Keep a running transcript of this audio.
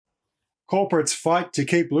Corporates fight to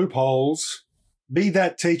keep loopholes. Be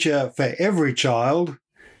that teacher for every child.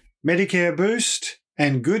 Medicare boost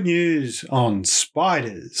and good news on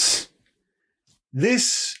spiders.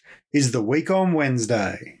 This is the Week on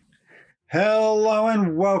Wednesday. Hello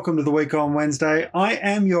and welcome to the Week on Wednesday. I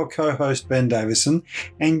am your co-host, Ben Davison,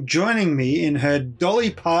 and joining me in her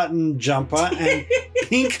Dolly Parton jumper and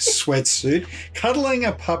pink sweatsuit, cuddling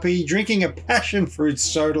a puppy, drinking a passion fruit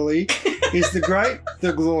sodally, is the great,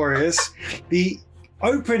 the glorious, the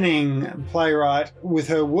opening playwright with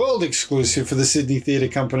her world exclusive for the Sydney Theatre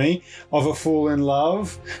Company of A Fool in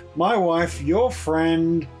Love, my wife, your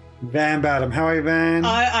friend, Van Badham. How are you, Van?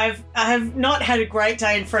 I have not had a great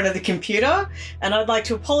day in front of the computer, and I'd like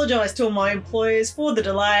to apologise to all my employers for the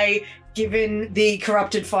delay given the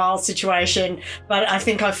corrupted file situation, but I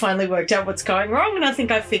think I've finally worked out what's going wrong and I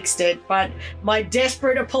think I fixed it. But my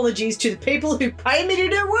desperate apologies to the people who pay me to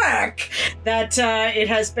do work that it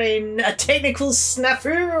has been a technical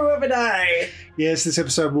snafu of a day. Yes, this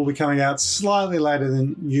episode will be coming out slightly later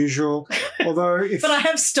than usual, although but I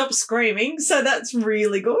have stopped screaming, so that's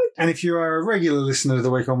really good. And if you are a regular listener to the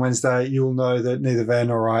Week on Wednesday, you will know that neither Van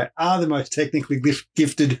nor I are the most technically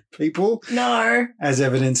gifted people. No. As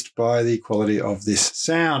evidenced by the quality of this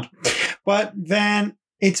sound. But Van,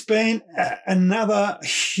 it's been another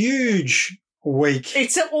huge week.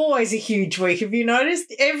 It's always a huge week. Have you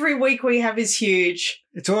noticed? Every week we have is huge.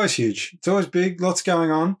 It's always huge. It's always big. Lots going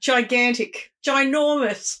on. Gigantic.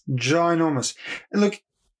 Ginormous. And look,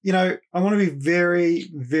 you know, I want to be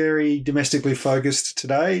very, very domestically focused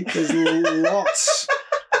today. There's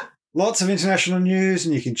lots of international news,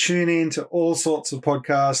 and you can tune in to all sorts of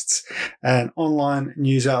podcasts and online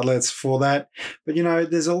news outlets for that. But, you know,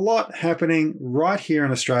 there's a lot happening right here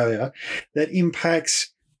in Australia that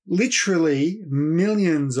impacts literally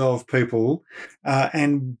millions of people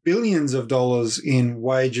and billions of dollars in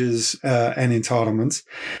wages and entitlements.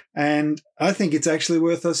 And I think it's actually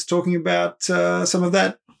worth us talking about some of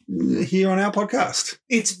that here on our podcast.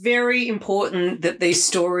 It's very important that these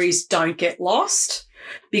stories don't get lost,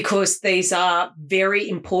 because these are very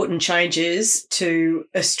important changes to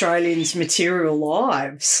Australians' material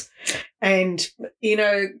lives. And, you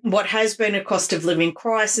know, what has been a cost of living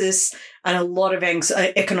crisis and a lot of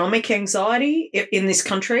economic anxiety in this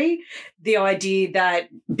country, the idea that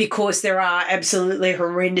because there are absolutely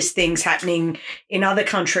horrendous things happening in other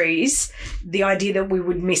countries, the idea that we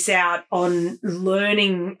would miss out on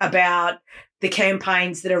learning about the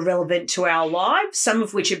campaigns that are relevant to our lives, some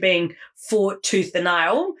of which are being fought tooth and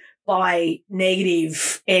nail by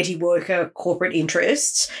negative anti-worker corporate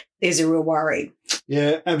interests, there's a real worry.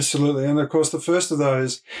 Yeah, absolutely. And, of course, the first of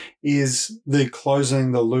those is the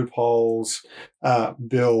Closing the Loopholes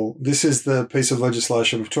bill. This is the piece of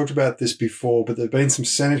legislation. We've talked about this before, but there have been some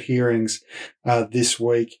Senate hearings this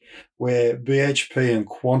week where BHP and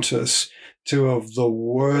Qantas, two of the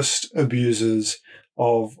worst abusers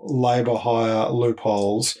of labour hire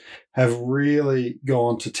loopholes, have really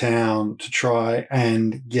gone to town to try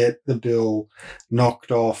and get the bill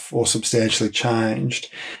knocked off or substantially changed.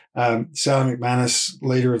 Sally McManus,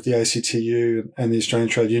 leader of the ACTU and the Australian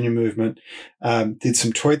Trade Union Movement, did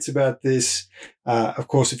some tweets about this. Of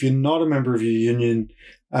course, if you're not a member of your union,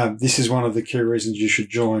 this is one of the key reasons you should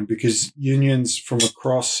join, because unions from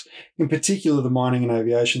across, in particular the mining and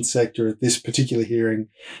aviation sector at this particular hearing,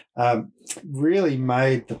 really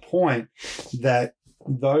made the point that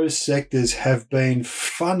those sectors have been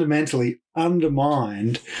fundamentally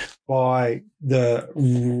undermined by the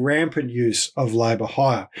rampant use of labour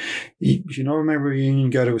hire. If you're not a member of a union,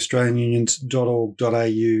 go to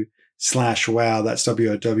australianunions.org.au/wow. That's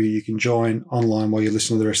WOW. You can join online while you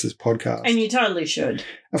listen to the rest of this podcast. And you totally should.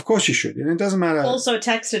 Of course you should. And it doesn't matter. Also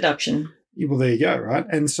tax deduction. Well, there you go, right?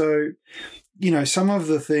 And so, you know, some of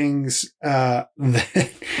the things that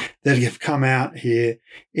have come out here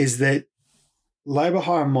is that labour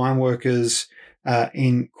hire mine workers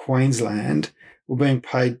in Queensland were being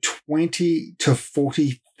paid $20,000 to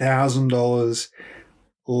 $40,000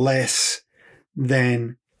 less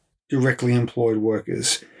than directly employed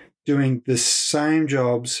workers, doing the same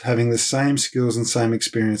jobs, having the same skills and same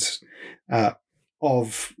experience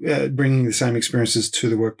of bringing the same experiences to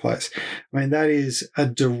the workplace. I mean, that is a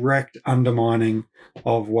direct undermining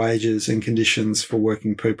of wages and conditions for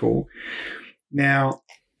working people. Now,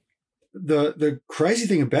 the crazy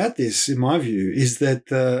thing about this, in my view, is that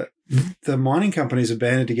the mining companies are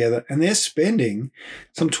banded together and they're spending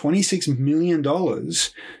some $26 million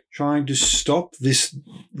trying to stop these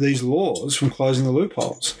laws from closing the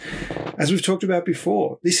loopholes. As we've talked about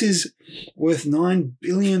before, this is worth $9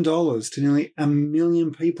 billion to nearly 1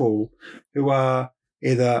 million people who are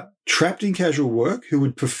either trapped in casual work who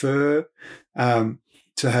would prefer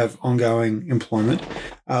to have ongoing employment,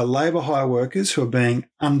 labour hire workers who are being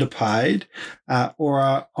underpaid or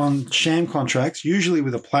are on sham contracts, usually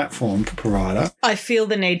with a platform provider. I feel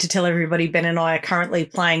the need to tell everybody Ben and I are currently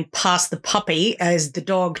playing Pass the Puppy as the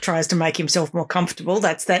dog tries to make himself more comfortable.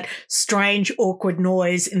 That's that strange, awkward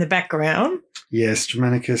noise in the background. Yes,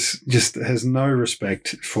 Germanicus just has no respect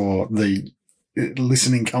for the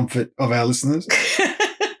listening comfort of our listeners.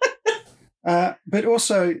 But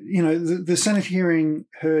also, the Senate hearing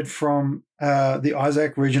heard from the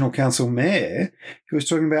Isaac Regional Council Mayor, who was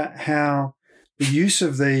talking about how the use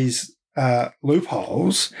of these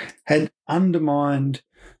loopholes had undermined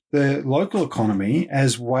the local economy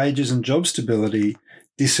as wages and job stability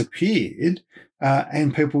disappeared,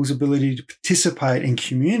 and people's ability to participate in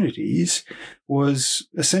communities was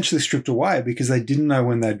essentially stripped away because they didn't know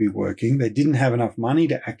when they'd be working. They didn't have enough money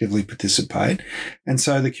to actively participate. And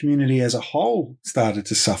so the community as a whole started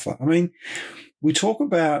to suffer. I mean, we talk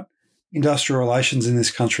about industrial relations in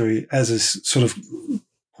this country as a sort of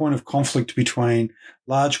point of conflict between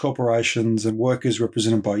large corporations and workers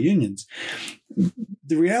represented by unions.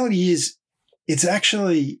 The reality is it's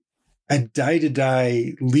actually a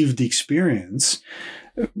day-to-day lived experience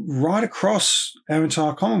right across our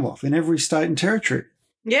entire Commonwealth in every state and territory.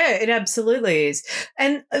 Yeah, it absolutely is.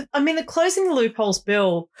 And I mean, the Closing the Loopholes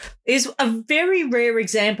Bill is a very rare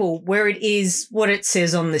example where it is what it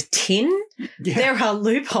says on the tin. Yeah. There are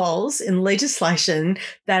loopholes in legislation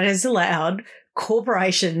that has allowed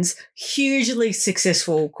corporations, hugely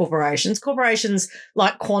successful corporations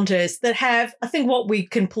like Qantas that have, I think, what we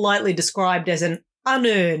can politely describe as an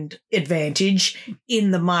unearned advantage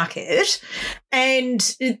in the market,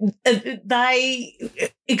 and they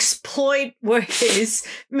exploit workers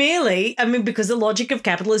merely, because the logic of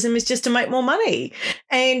capitalism is just to make more money.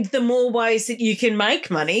 And the more ways that you can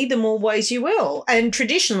make money, the more ways you will. And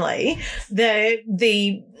traditionally,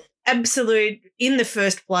 the absolute, in the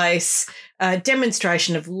first place,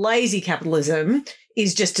 demonstration of lazy capitalism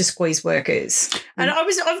is just to squeeze workers. And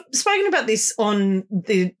I've spoken about this on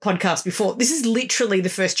the podcast before. This is literally the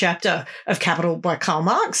first chapter of Capital by Karl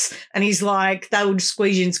Marx. And he's like, they would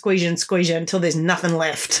squeeze you until there's nothing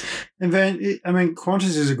left. And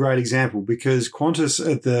Qantas is a great example because Qantas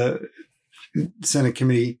at the Senate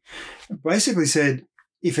committee basically said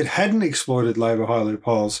if it hadn't exploited labour hire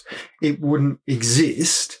loopholes, it wouldn't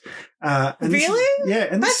exist. Really?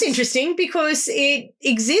 And that's interesting because it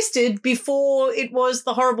existed before it was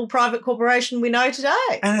the horrible private corporation we know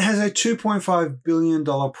today. And it has a $2.5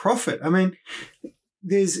 billion profit. I mean,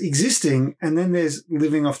 there's existing and then there's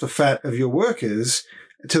living off the fat of your workers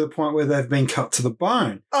to the point where they've been cut to the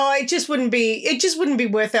bone. Oh, it just wouldn't be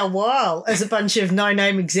worth our while as a bunch of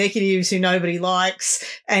no-name executives who nobody likes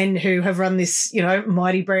and who have run this,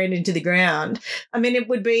 mighty brand into the ground. I mean, it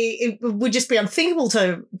would just be unthinkable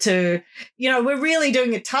to we're really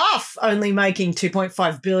doing it tough, only making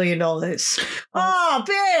 $2.5 billion. Oh,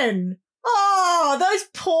 Ben. Oh, those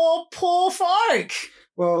poor folk.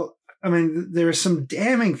 Well, I mean, there are some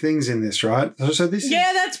damning things in this, right? So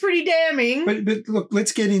that's pretty damning. But look,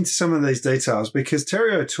 let's get into some of these details because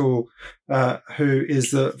Terry O'Toole, who is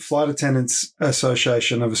the Flight Attendants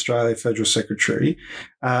Association of Australia Federal Secretary,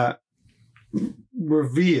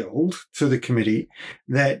 revealed to the committee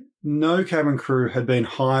that no cabin crew had been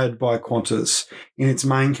hired by Qantas in its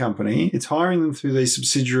main company. It's hiring them through these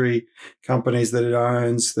subsidiary companies that it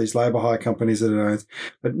owns, these labour hire companies that it owns,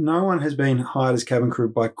 but no one has been hired as cabin crew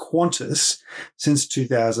by Qantas since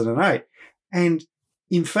 2008. And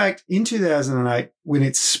in fact, in 2008, when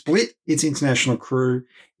it split its international crew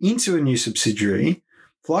into a new subsidiary,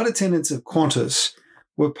 flight attendants of Qantas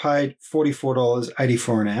were paid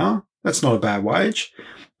 $44.84 an hour. That's not a bad wage.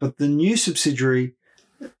 But the new subsidiary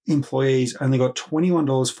employees only got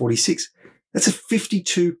 $21.46. That's a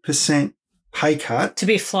 52% pay cut. To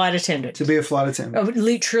be a flight attendant.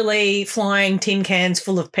 Literally flying tin cans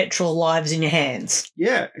full of petrol lives in your hands.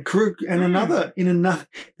 Yeah. Crew, and another,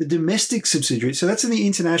 the domestic subsidiary, so that's in the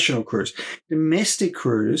international cruise. Domestic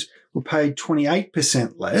crews were paid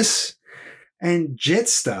 28% less. And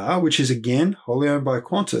Jetstar, which is again wholly owned by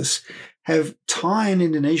Qantas, have Thai and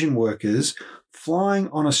Indonesian workers flying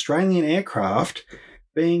on Australian aircraft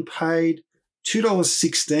being paid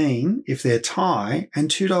 $2.16 if they're Thai and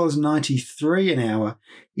 $2.93 an hour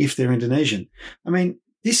if they're Indonesian. I mean,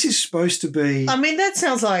 this is supposed to be... I mean, that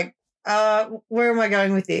sounds like, where am I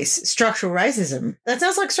going with this? Structural racism. That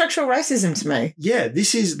sounds like structural racism to me. Yeah,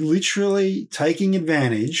 this is literally taking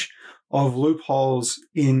advantage of loopholes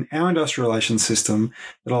in our industrial relations system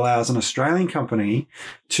that allows an Australian company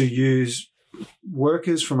to use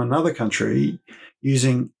workers from another country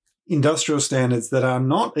using industrial standards that are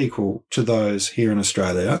not equal to those here in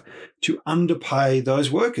Australia to underpay those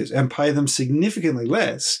workers and pay them significantly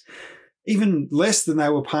less, even less than they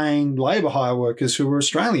were paying labour hire workers who were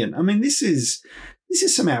Australian. I mean, this is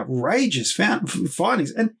some outrageous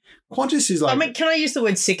findings. And Qantas is like... I mean, can I use the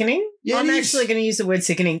word sickening? Yeah, I'm actually going to use the word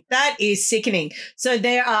sickening. That is sickening. So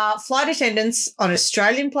there are flight attendants on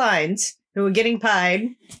Australian planes who are getting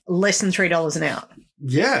paid less than $3 an hour.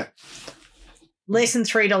 Yeah. Less than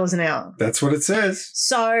 $3 an hour. That's what it says.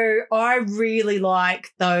 So I really like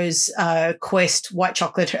those Quest white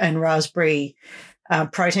chocolate and raspberry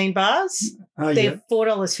protein bars. They're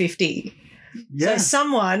 $4.50. Yeah. So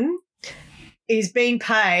someone is being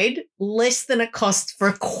paid less than it costs for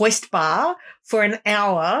a Quest bar for an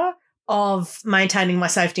hour of maintaining my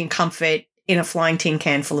safety and comfort in a flying tin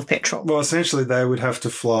can full of petrol. Well, essentially they would have to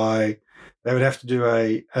do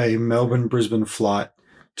a Melbourne-Brisbane flight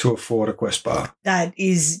to afford a Quest bar. That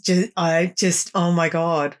is oh my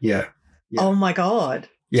God. Yeah. Oh my God.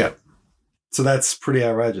 Yeah. So that's pretty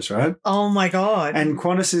outrageous, right? Oh my God. And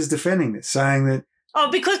Qantas is defending this, saying that... Oh,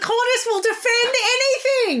 because Qantas will defend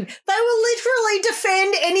anything. They will literally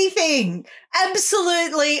defend anything.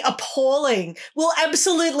 Absolutely appalling. Will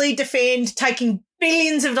absolutely defend taking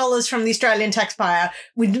billions of dollars from the Australian taxpayer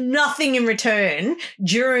with nothing in return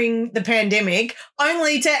during the pandemic,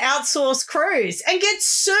 only to outsource crews and get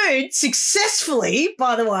sued successfully,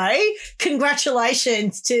 by the way.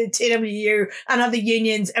 Congratulations to TWU and other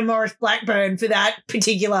unions and Maurice Blackburn for that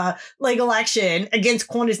particular legal action against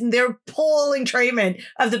Qantas and their appalling treatment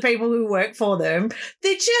of the people who work for them.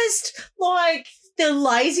 They're just like... They're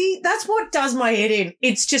lazy. That's what does my head in.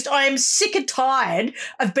 It's just I am sick and tired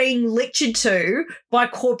of being lectured to by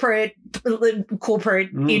corporate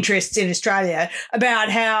interests in Australia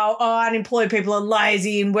about how unemployed people are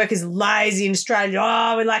lazy and workers are lazy in Australia.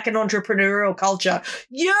 Oh, we lack an entrepreneurial culture.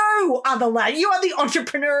 You are the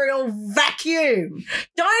entrepreneurial vacuum.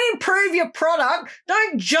 Don't improve your product.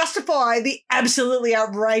 Don't justify the absolutely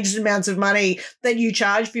outrageous amounts of money that you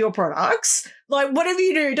charge for your products. Like, whatever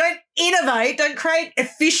you do, don't innovate, don't create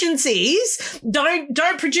efficiencies,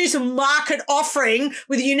 don't produce a market offering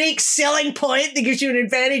with a unique selling point that gives you an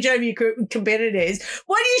advantage over your competitors.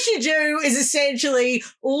 What you should do is essentially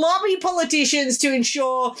lobby politicians to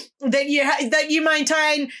ensure that you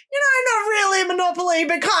maintain, not really a monopoly,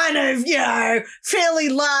 but kind of, fairly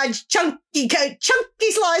large, chunky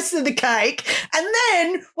slice of the cake. And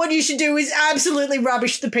then what you should do is absolutely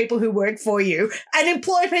rubbish the people who work for you and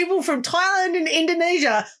employ people from Thailand and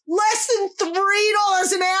Indonesia less than $3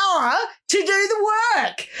 an hour to do the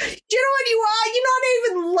work. Do you know what you are? You're not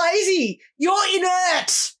even lazy. You're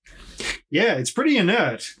inert. Yeah, it's pretty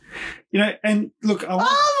inert. And look...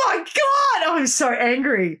 Oh, my God. I'm so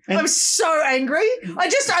angry. I'm so angry.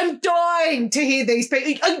 I'm dying to hear these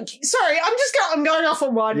people. Sorry, I'm going off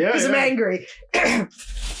on one because I'm angry.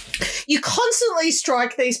 You constantly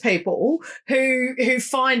strike these people who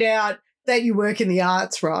find out that you work in the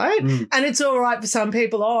arts, right? Mm. And it's all right for some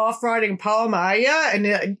people. Oh, off writing a poem, are you?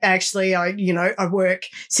 And actually, I work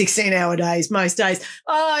 16-hour days most days.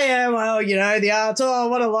 Oh, yeah, well, the arts. Oh,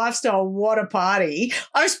 what a lifestyle. What a party.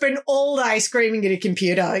 I spend all day screaming at a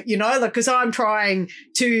computer, because I'm trying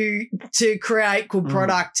to create good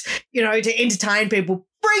product, to entertain people.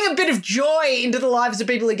 Bring a bit of joy into the lives of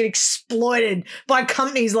people that get exploited by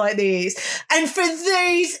companies like these. And for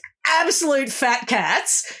these absolute fat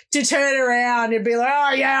cats to turn around and be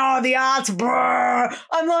like, the arts, brr.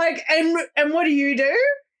 I'm like, and what do?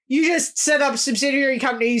 You just set up subsidiary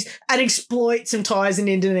companies and exploit some Thais and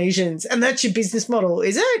Indonesians, and that's your business model,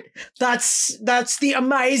 is it? That's the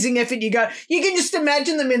amazing effort you go. You can just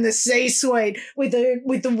imagine them in the C-suite with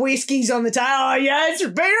the whiskies on the table. Oh, yeah, it's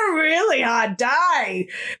been a really hard day.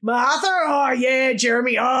 Martha, oh, yeah,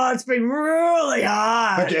 Jeremy, oh, it's been really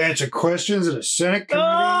hard. Had to answer questions at a Senate committee.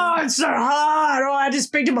 Oh, it's so hard. Oh, I had to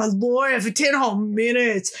speak to my lawyer for 10 whole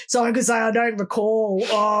minutes so I could say I don't recall.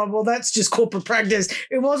 Oh, well, that's just corporate practice.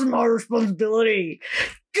 It wasn't my responsibility.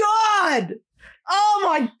 God! Oh,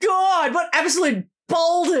 my God. What absolute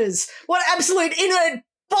boulders. What absolute inert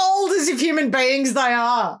boulders of human beings they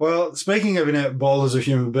are. Well, speaking of inert boulders of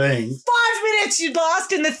human beings. 5 minutes you'd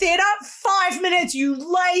last in the theatre. 5 minutes, you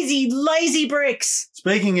lazy, lazy bricks.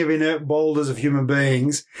 Speaking of inert boulders of human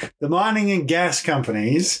beings, the mining and gas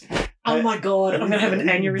companies Oh, my God. I'm going to have an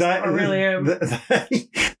aneurysm. I really am.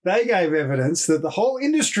 They gave evidence that the whole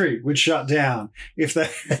industry would shut down if they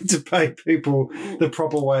had to pay people the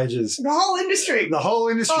proper wages. The whole industry? The whole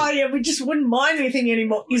industry. Oh, yeah, we just wouldn't mind anything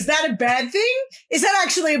anymore. Is that a bad thing? Is that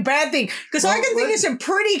actually a bad thing? Because I can think of some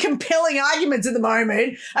pretty compelling arguments at the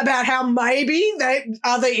moment about how maybe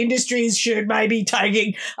other industries should maybe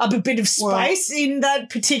taking up a bit of space in that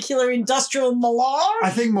particular industrial melange. I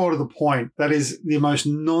think more to the point, that is the most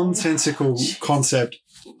nonsensical concept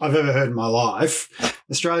I've ever heard in my life.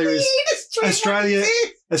 Australia is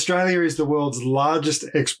the world's largest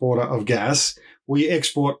exporter of gas. We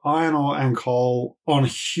export iron ore and coal on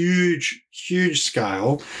huge, huge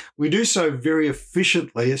scale. We do so very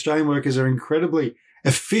efficiently. Australian workers are incredibly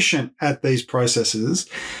efficient at these processes.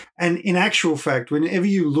 And in actual fact, whenever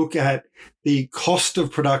you look at the cost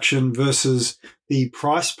of production versus the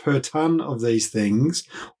price per tonne of these things,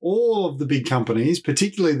 all of the big companies,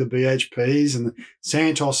 particularly the BHPs and the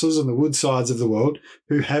Santos's and the Woodsides of the world,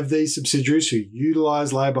 who have these subsidiaries who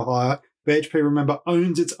utilise labour hire, BHP, remember,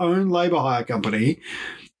 owns its own labour hire company,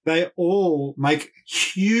 they all make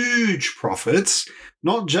huge profits,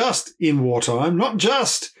 not just in wartime, not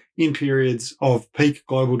just in periods of peak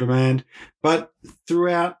global demand, but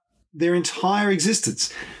throughout their entire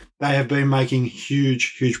existence. They have been making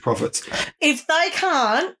huge, huge profits. If they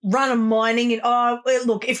can't run a mining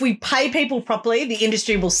look, if we pay people properly, the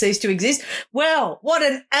industry will cease to exist. Well, what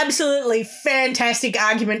an absolutely fantastic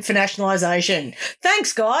argument for nationalisation.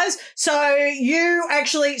 Thanks, guys. So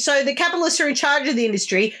the capitalists are in charge of the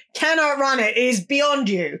industry, cannot run it. It is beyond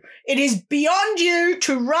you. It is beyond you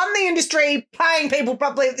to run the industry, paying people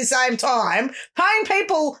properly at the same time, paying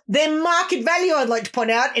people their market value, I'd like to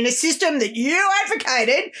point out, in a system that you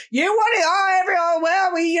advocated. You want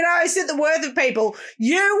it, set the worth of people.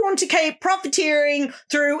 You want to keep profiteering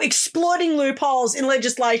through exploiting loopholes in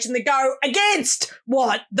legislation that go against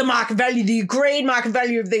what the market value, the agreed market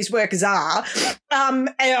value of these workers are.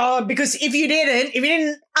 Because if you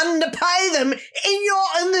didn't underpay them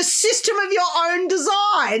in the system of your own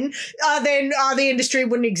design, then the industry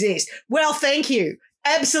wouldn't exist. Well, thank you.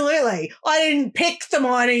 Absolutely. I didn't pick the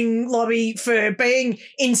mining lobby for being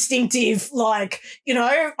instinctive,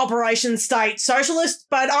 Operation State Socialist,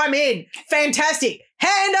 but I'm in. Fantastic.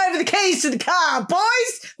 Hand over the keys to the car,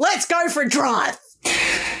 boys. Let's go for a drive.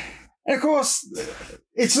 And of course,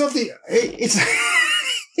 it's not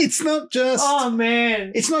just... Oh,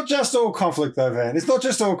 man. It's not just all conflict, though, Van. It's not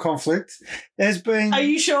just all conflict. There's been... Are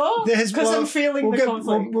you sure? Because I'm feeling the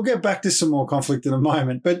conflict. We'll get back to some more conflict in a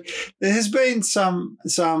moment. But there has been some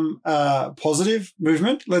positive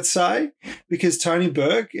movement, let's say, because Tony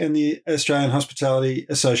Burke and the Australian Hospitality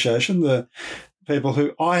Association, the people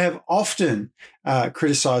who I have often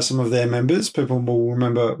criticised some of their members. People will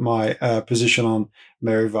remember my position on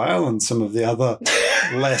Maryvale and some of the other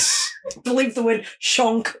less... I believe the word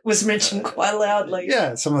shonk was mentioned quite loudly.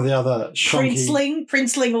 Yeah, some of the other shonky...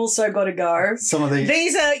 Princeling also got to go. Some of the...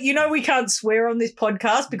 These are, we can't swear on this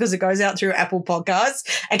podcast because it goes out through Apple Podcasts.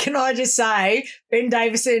 And can I just say, Ben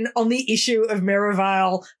Davison on the issue of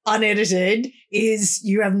Maryvale unedited is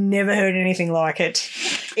you have never heard anything like it.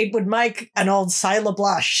 It would make an old sailor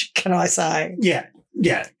blush, can I say? Yeah.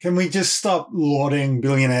 Yeah. Can we just stop lauding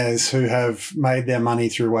billionaires who have made their money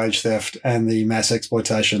through wage theft and the mass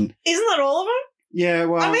exploitation? Isn't that all of them? Yeah,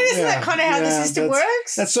 well, isn't that kind of how the system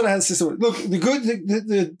works? That's sort of how the system works. Look,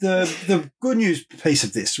 the good news piece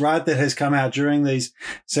of this, right, that has come out during these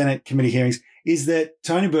Senate committee hearings is that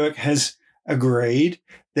Tony Burke has agreed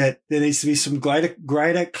that there needs to be some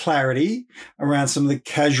greater clarity around some of the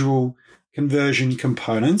casual conversion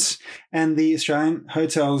components, and the Australian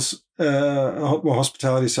Hospitality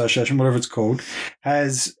Association, whatever it's called,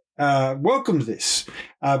 has welcomed this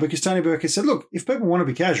because Tony Burke has said, look, if people want to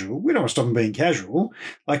be casual, we don't want to stop them being casual.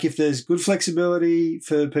 Like if there's good flexibility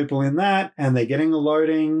for people in that and they're getting the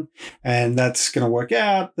loading and that's going to work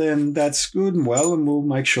out, then that's good and well, and we'll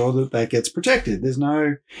make sure that that gets protected. There's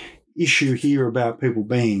no issue here about people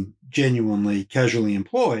being genuinely casually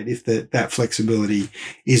employed. If that flexibility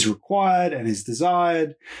is required and is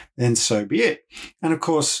desired, then so be it. And of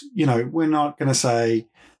course, we're not going to say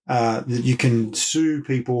that you can sue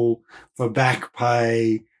people for back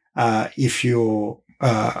pay if you're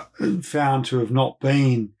found to have not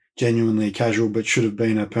been genuinely casual but should have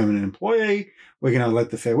been a permanent employee. We're going to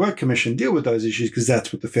let the Fair Work Commission deal with those issues because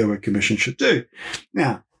that's what the Fair Work Commission should do.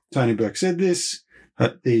 Now, Tony Burke said this.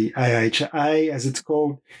 The AHA, as it's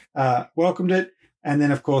called, welcomed it. And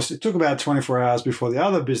then, of course, it took about 24 hours before the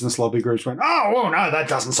other business lobby groups went, oh, well, no, that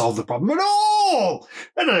doesn't solve the problem at all.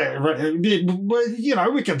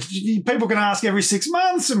 People can ask every 6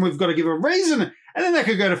 months and we've got to give a reason. And then they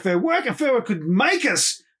could go to Fair Work, and Fair Work could make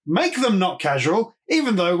them not casual,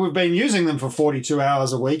 even though we've been using them for 42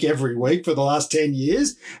 hours a week, every week for the last 10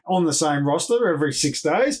 years on the same roster every 6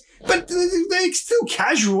 days. But they're still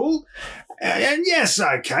casual. And yes,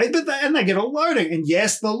 okay, but they get a loading. And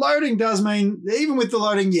yes, the loading does mean, even with the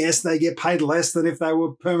loading, yes, they get paid less than if they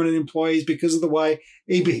were permanent employees because of the way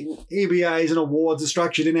EBAs and awards are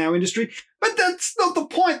structured in our industry. But that's not the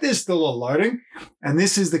point. There's still a loading. And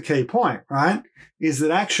this is the key point, right? Is that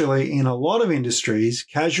actually in a lot of industries,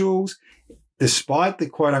 casuals, despite the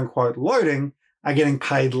quote-unquote loading, are getting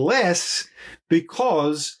paid less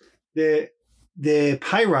because their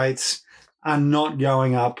pay rates are not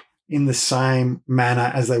going up in the same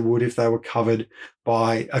manner as they would if they were covered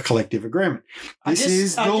by a collective agreement. This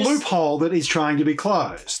is the loophole that is trying to be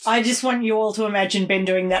closed. I just want you all to imagine Ben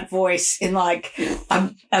doing that voice in like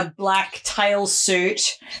a black tail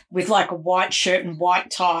suit with like a white shirt and white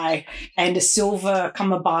tie and a silver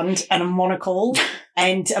cummerbund and a monocle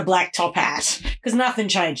and a black top hat, because nothing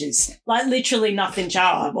changes. Like literally nothing changes.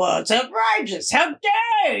 Oh, well, it's outrageous. How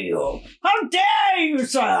dare you? How dare you,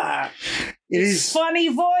 sir? It is funny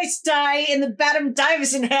voice day in the Badham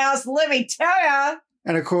Davison house, let me tell you.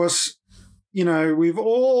 And of course, you know, we've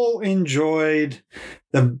all enjoyed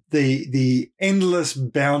the endless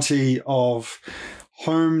bounty of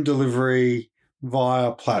home delivery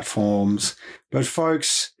via platforms. But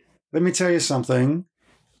folks, let me tell you something.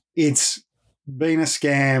 It's been a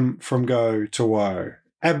scam from go to woe.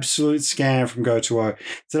 Absolute scam from go to woe.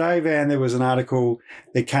 Today, Van, there was an article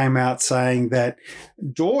that came out saying that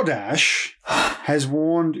DoorDash has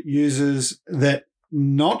warned users that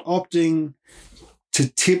not opting to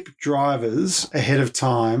tip drivers ahead of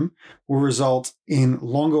time will result in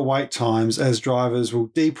longer wait times as drivers will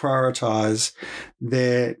deprioritize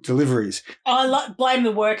their deliveries. Blame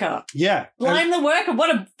the worker. Yeah. Blame the worker.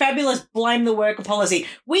 What a fabulous blame the worker policy.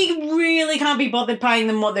 We really can't be bothered paying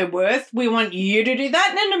them what they're worth. We want you to do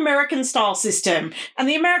that in an American-style system. And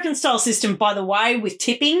the American-style system, by the way, with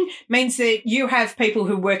tipping, means that you have people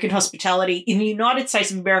who work in hospitality in the United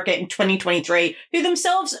States of America in 2023 who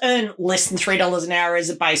themselves earn less than $3 an hour as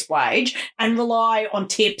a base wage and rely on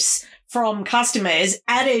tips from customers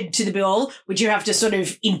added to the bill, which you have to sort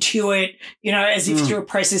of intuit, you know, as if through a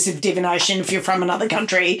process of divination if you're from another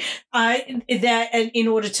country, that in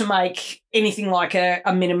order to make anything like a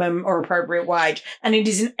minimum or appropriate wage. And it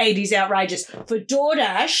is outrageous. For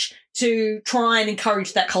DoorDash to try and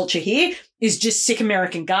encourage that culture here is just sick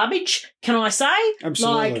American garbage, can I say?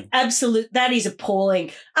 Absolutely. That is appalling.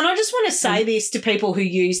 And I just want to say this to people who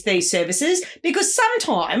use these services, because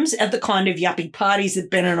sometimes at the kind of yuppie parties that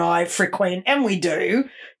Ben and I frequent, and we do,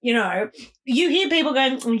 you know, you hear people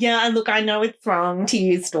going, yeah, look, I know it's wrong to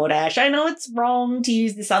use DoorDash. I know it's wrong to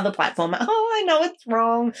use this other platform. Oh, I know it's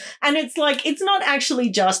wrong. And it's like, it's not actually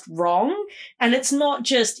just wrong, and it's not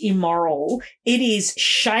just immoral. It is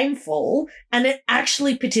shameful, and it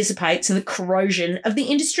actually participates in the corrosion of the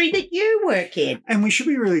industry that you work in. And we should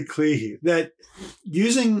be really clear here that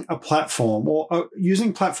using a platform or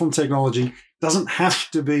using platform technology doesn't have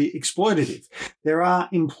to be exploitative. There are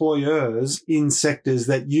employers in sectors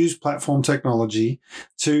that use platform technology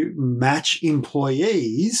to match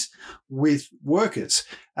employees with workers.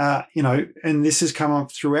 You know, and this has come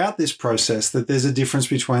up throughout this process that there's a difference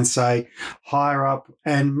between, say, HireUp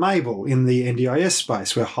and Mabel in the NDIS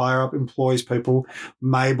space, where HireUp employs people.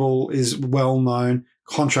 Mabel is well-known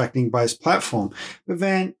contracting-based platform. But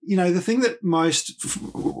Van, you know, the thing that most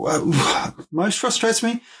frustrates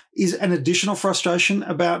me is an additional frustration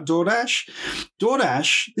about DoorDash.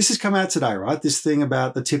 DoorDash, this has come out today, right? This thing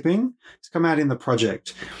about the tipping, it's come out in the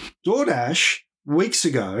project. DoorDash, weeks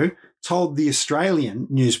ago, told the Australian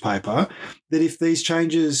newspaper that if these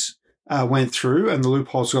changes went through and the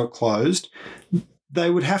loopholes got closed, they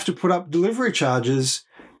would have to put up delivery charges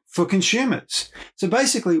for consumers. So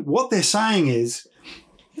basically what they're saying is,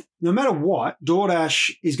 no matter what,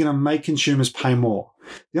 DoorDash is going to make consumers pay more.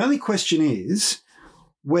 The only question is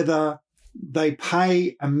whether they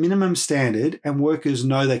pay a minimum standard and workers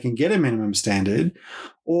know they can get a minimum standard,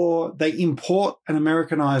 or they import an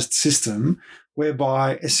Americanized system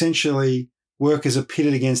whereby essentially workers are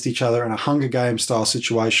pitted against each other in a Hunger Games style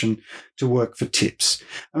situation to work for tips.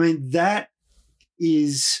 I mean, that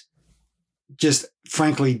is just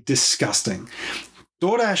frankly disgusting.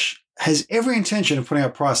 DoorDash has every intention of putting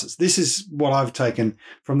up prices. This is what I've taken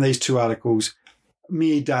from these two articles,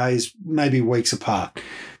 mere days, maybe weeks apart,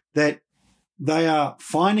 that they are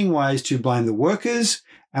finding ways to blame the workers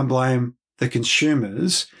and blame the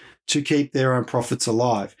consumers to keep their own profits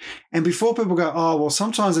alive. And before people go, oh, well,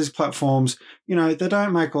 sometimes these platforms, you know, they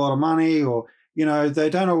don't make a lot of money, or, They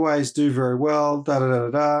don't always do very well,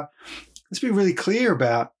 da-da-da-da-da. Let's be really clear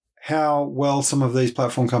about how well some of these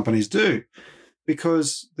platform companies do,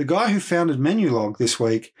 because the guy who founded Menulog this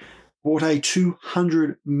week bought a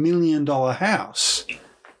 $200 million house.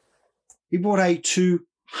 He bought a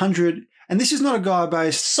and this is not a guy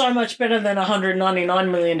based... So much better than a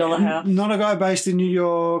 $199 million house. Not a guy based in New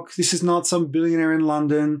York. This is not some billionaire in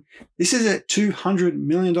London. This is a $200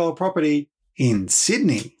 million property in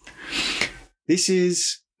Sydney. This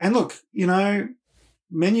is... And look,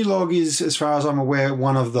 Menulog is, as far as I'm aware,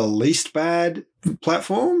 one of the least bad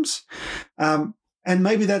platforms. And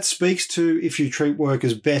maybe that speaks to if you treat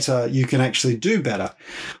workers better, you can actually do better.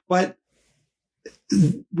 But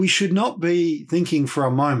we should not be thinking for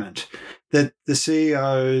a moment that the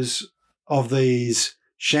CEOs of these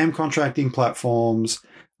sham contracting platforms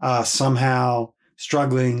are somehow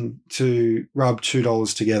struggling to rub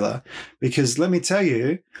 $2 together. Because let me tell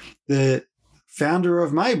you, the founder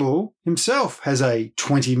of Mabel himself has a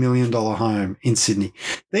 $20 million home in Sydney.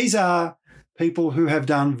 These are people who have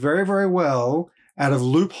done very, very well out of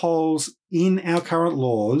loopholes in our current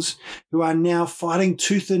laws, who are now fighting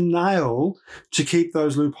tooth and nail to keep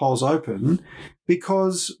those loopholes open,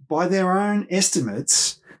 because by their own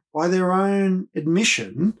estimates, by their own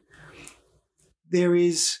admission, there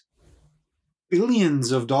is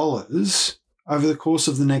billions of dollars over the course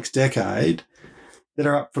of the next decade that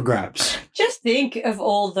are up for grabs. Just think of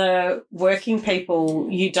all the working people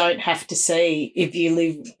you don't have to see if you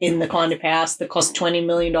live in the kind of house that costs $20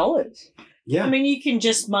 million. Yeah. I mean, you can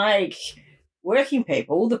just make working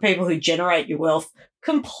people, the people who generate your wealth,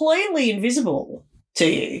 completely invisible to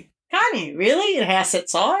you. Can't you, really? In a house that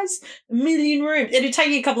size? 1 million rooms. It'd take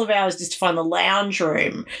you a couple of hours just to find the lounge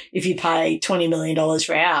room if you pay $20 million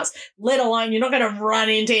for a house, let alone you're not going to run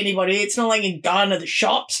into anybody. It's not like you're going to the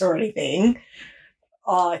shops or anything.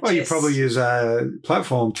 You probably use a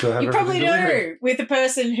platform to have. You probably do, with the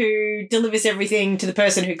person who delivers everything to the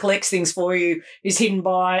person who collects things for you, who's hidden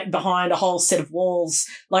behind a whole set of walls,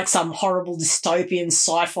 like some horrible dystopian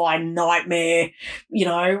sci-fi nightmare.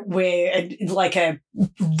 Where like a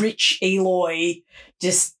rich Eloy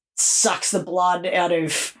just sucks the blood out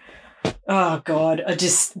of. Oh God!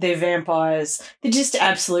 They're vampires. They're just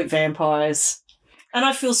absolute vampires, and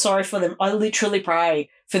I feel sorry for them. I literally pray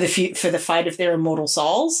for the fate of their immortal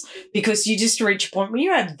souls, because you just reach a point when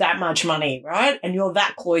you have that much money, right, and you're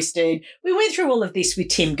that cloistered. We went through all of this with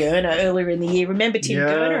Tim Gurner earlier in the year. Remember Tim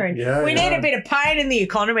Gurner? And we need a bit of pain in the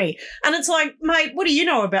economy. And it's like, mate, what do you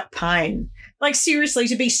know about pain? Like, seriously,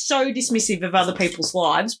 to be so dismissive of other people's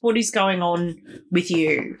lives, what is going on with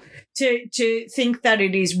you? To think that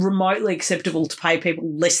it is remotely acceptable to pay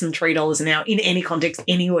people less than $3 an hour in any context,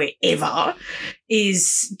 anywhere, ever,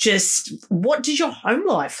 is just, what does your home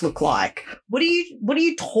life look like? What do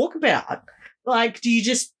you talk about? Like, do you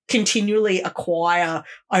just continually acquire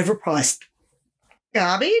overpriced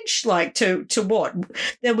garbage? Like, to what?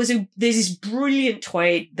 There's this brilliant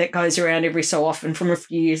tweet that goes around every so often from a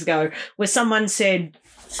few years ago where someone said,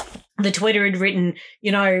 the tweeter had written,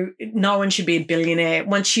 no one should be a billionaire.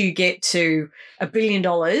 Once you get to $1 billion,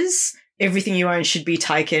 everything you own should be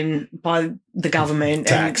taken by the government.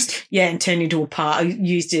 Taxed. And turned into a park,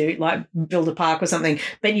 used to like build a park or something.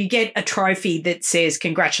 But you get a trophy that says,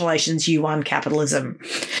 congratulations, you won capitalism.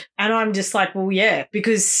 And I'm just like, well, yeah,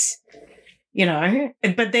 because,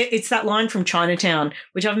 but it's that line from Chinatown,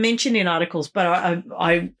 which I've mentioned in articles, but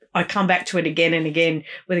I come back to it again and again,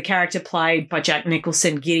 with a character played by Jack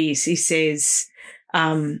Nicholson, Giddies. He says,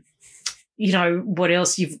 what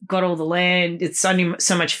else? You've got all the land. It's only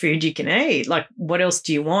so much food you can eat. Like, what else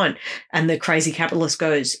do you want? And the crazy capitalist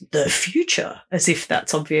goes, the future, as if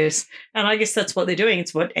that's obvious. And I guess that's what they're doing.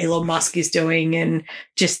 It's what Elon Musk is doing, and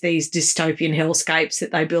just these dystopian hellscapes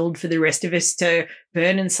that they build for the rest of us to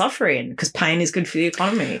burn and suffer in, because pain is good for the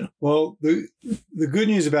economy. Well, the good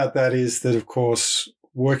news about that is that, of course,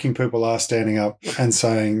 working people are standing up and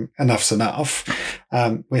saying enough's enough.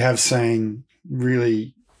 We have seen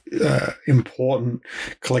really important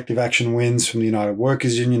collective action wins from the United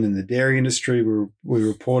Workers Union in the dairy industry. We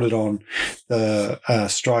reported on the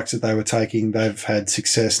strikes that they were taking. They've had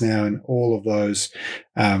success now in all of those,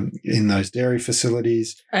 in those dairy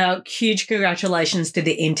facilities. Huge congratulations to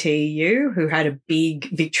the NTEU, who had a big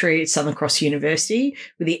victory at Southern Cross University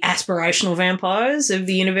with the aspirational vampires of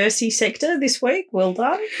the university sector this week. Well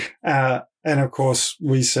done. And, of course,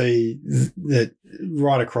 we see that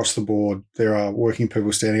right across the board there are working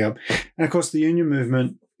people standing up. And, of course, the union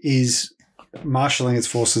movement is marshalling its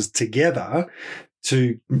forces together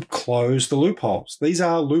to close the loopholes. These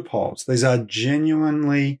are loopholes. These are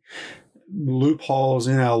genuinely loopholes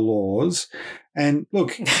in our laws. And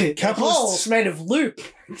look, Holes made of loop.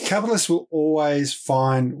 capitalists will always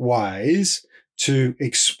find ways to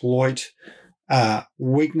exploit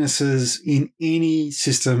weaknesses in any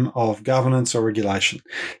system of governance or regulation.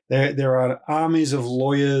 There are armies of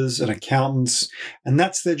lawyers and accountants, and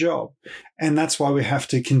that's their job. And that's why we have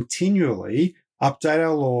to continually update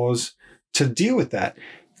our laws to deal with that.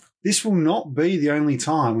 This will not be the only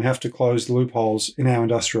time we have to close loopholes in our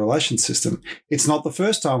industrial relations system. It's not the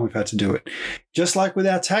first time we've had to do it. Just like with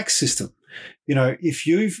our tax system. You know,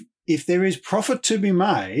 if there is profit to be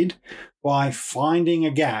made by finding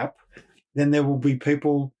a gap, then there will be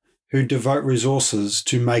people who devote resources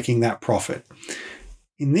to making that profit.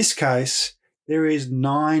 In this case, there is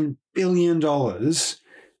 $9 billion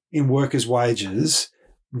in workers' wages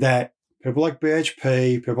that people like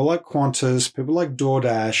BHP, people like Qantas, people like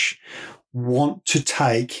DoorDash want to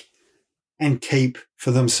take and keep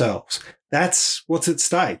for themselves. That's what's at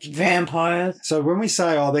stake. Vampires. So when we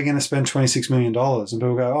say, oh, they're going to spend $26 million, and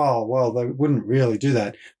people go, oh, well, they wouldn't really do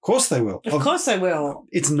that. Of course they will. Of course they will.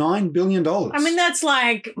 It's $9 billion. I mean, that's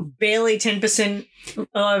like barely 10%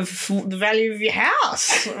 of the value of your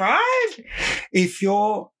house, right? If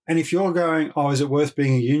you're going, oh, is it worth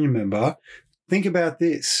being a union member? Think about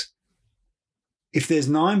this. If there's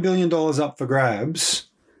 $9 billion up for grabs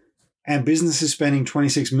and business is spending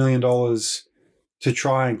 $26 million to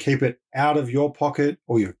try and keep it out of your pocket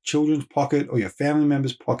or your children's pocket or your family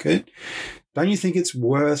member's pocket, don't you think it's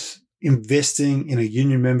worth investing in a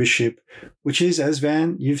union membership, which is, as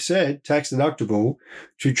Van, you've said, tax deductible,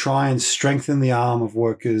 to try and strengthen the arm of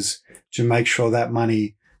workers to make sure that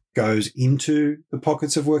money goes into the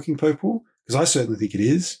pockets of working people? Because I certainly think it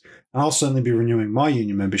is. And I'll certainly be renewing my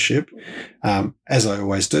union membership, as I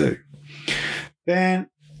always do. Van,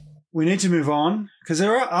 we need to move on because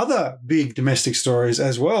there are other big domestic stories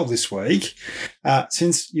as well this week.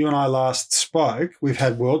 Since you and I last spoke, we've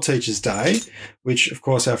had World Teachers Day, which, of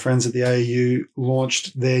course, our friends at the AEU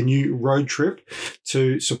launched their new road trip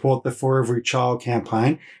to support the For Every Child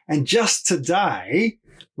campaign. And just today,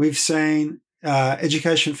 we've seen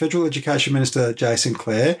Federal Education Minister Jason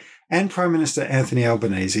Clare and Prime Minister Anthony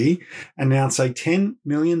Albanese announce a $10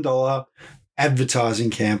 million advertising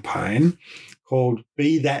campaign called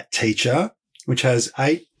Be That Teacher, which has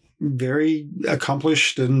 8 very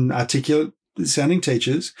accomplished and articulate sounding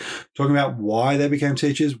teachers talking about why they became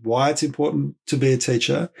teachers, why it's important to be a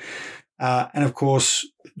teacher, and, of course,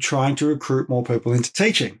 trying to recruit more people into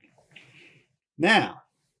teaching. Now,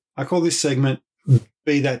 I call this segment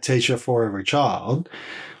Be That Teacher for Every Child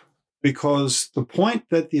because the point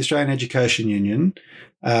that the Australian Education Union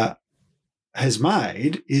has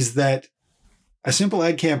made is that a simple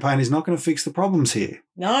ad campaign is not going to fix the problems here.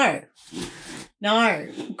 No.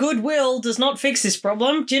 Goodwill does not fix this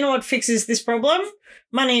problem. Do you know what fixes this problem?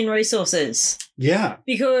 Money and resources. Yeah.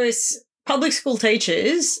 Because public school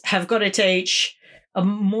teachers have got to teach a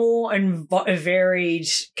more and varied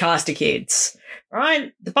cast of kids,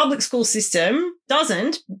 right? The public school system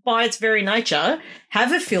doesn't, by its very nature,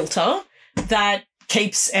 have a filter that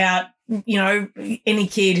keeps out, you know, any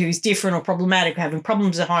kid who's different or problematic, or having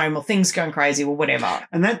problems at home or things going crazy or whatever.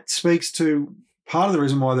 And that speaks to part of the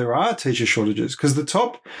reason why there are teacher shortages, because the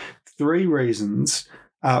top 3 reasons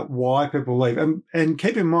why people leave, and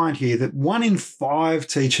keep in mind here that 1 in 5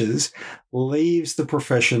 teachers leaves the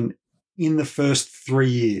profession in the first 3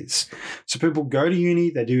 years. So people go to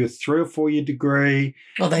uni, they do a 3 or 4 year degree.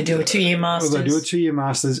 Or they do a 2-year master's. Or they do a 2-year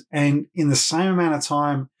master's, and in the same amount of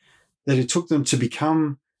time that it took them to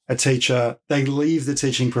become a teacher, they leave the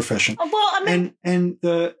teaching profession. Oh, well, I mean, and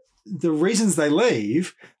the reasons they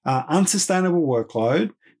leave are unsustainable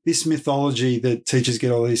workload, this mythology that teachers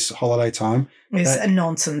get all this holiday time. It's a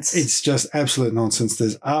nonsense. It's just absolute nonsense.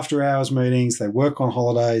 There's after-hours meetings. They work on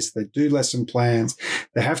holidays. They do lesson plans.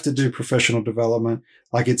 They have to do professional development.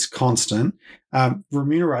 Like, it's constant.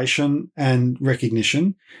 Remuneration and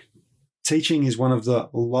recognition. Teaching is one of the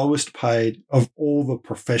lowest paid of all the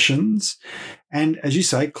professions. And, as you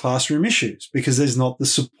say, classroom issues, because there's not the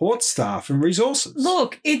support staff and resources.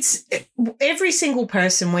 Look, it's every single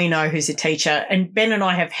person we know who's a teacher, and Ben and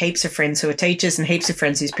I have heaps of friends who are teachers and heaps of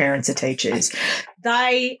friends whose parents are teachers.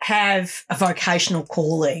 They have a vocational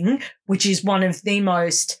calling, which is one of the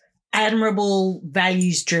most admirable,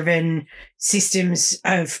 values-driven systems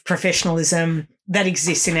of professionalism that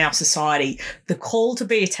exists in our society. The call to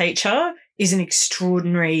be a teacher is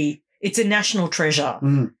it's a national treasure.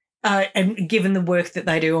 And given the work that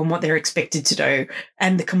they do and what they're expected to do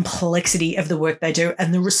and the complexity of the work they do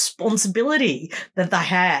and the responsibility that they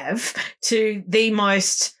have to the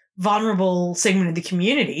most vulnerable segment of the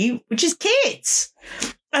community, which is kids.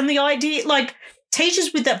 And the idea, like,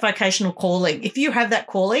 teachers with that vocational calling, if you have that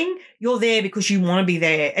calling, you're there because you want to be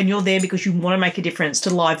there, and you're there because you want to make a difference to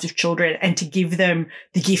the lives of children and to give them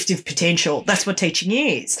the gift of potential. That's what teaching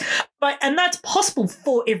is. And that's possible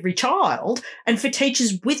for every child, and for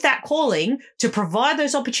teachers with that calling to provide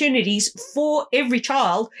those opportunities for every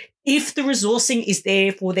child if the resourcing is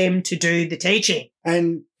there for them to do the teaching.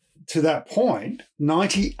 And to that point,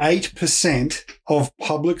 98% of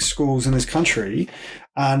public schools in this country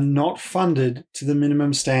are not funded to the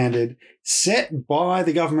minimum standard set by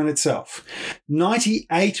the government itself.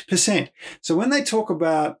 98%. So when they talk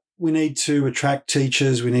about we need to attract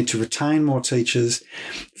teachers, we need to retain more teachers,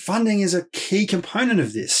 funding is a key component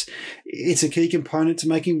of this. It's a key component to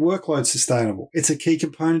making workload sustainable. It's a key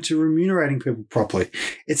component to remunerating people properly.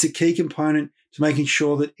 It's a key component to making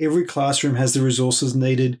sure that every classroom has the resources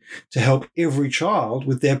needed to help every child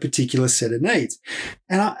with their particular set of needs.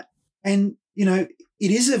 And you know, it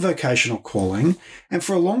is a vocational calling. And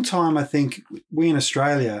for a long time, I think we in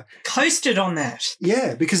Australia coasted on that.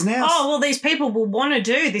 Yeah, because now... Oh, well, these people will want to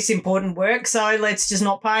do this important work, so let's just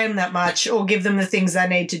not pay them that much or give them the things they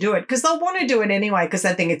need to do it, because they'll want to do it anyway because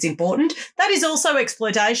they think it's important. That is also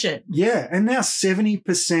exploitation. Yeah, and now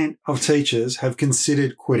 70% of teachers have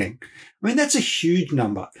considered quitting. I mean, that's a huge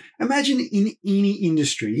number. Imagine in any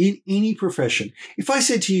industry, in any profession, if I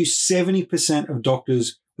said to you 70% of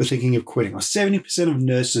doctors were thinking of quitting, or 70% of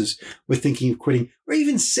nurses were thinking of quitting, or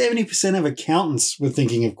even 70% of accountants were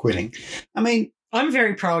thinking of quitting. I mean... I'm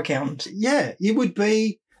very pro-accountant. Yeah, it would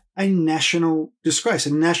be a national disgrace,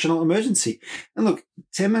 a national emergency. And look,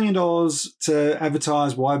 $10 million to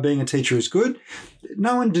advertise why being a teacher is good,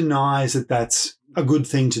 no one denies that that's a good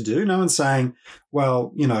thing to do. No one's saying,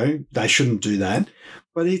 well, you know, they shouldn't do that.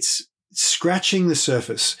 But it's scratching the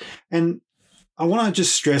surface. And I want to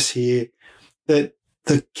just stress here that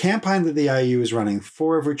the campaign that the AU is running,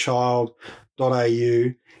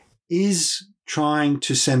 foreverychild.au, is trying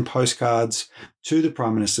to send postcards to the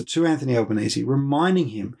Prime Minister, to Anthony Albanese, reminding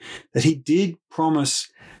him that he did promise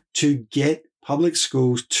to get public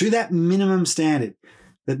schools to that minimum standard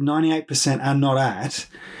that 98% are not at.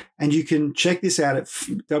 And you can check this out at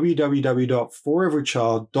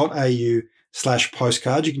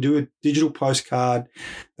www.foreverychild.au/postcard. You can do a digital postcard.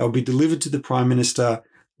 They'll be delivered to the Prime Minister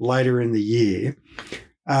later in the year.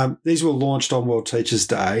 These were launched on World Teachers'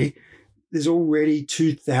 Day. There's already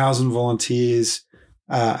 2,000 volunteers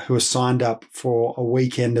who are signed up for a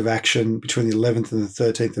weekend of action between the 11th and the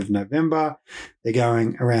 13th of November. They're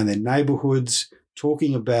going around their neighbourhoods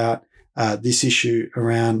talking about this issue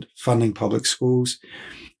around funding public schools.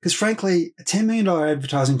 Because frankly, a $10 million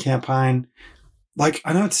advertising campaign, like,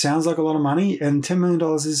 I know it sounds like a lot of money, and $10 million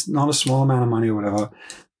is not a small amount of money or whatever,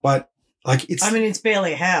 but like it's... I mean, it's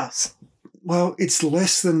barely a house. Well, it's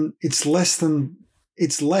less than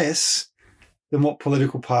what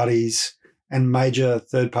political parties and major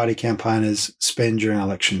third-party campaigners spend during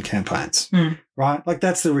election campaigns, right? Like,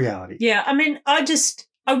 that's the reality. Yeah, I mean, I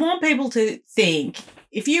want people to think,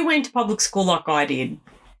 if you went to public school like I did,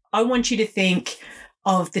 I want you to think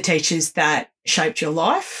of the teachers that shaped your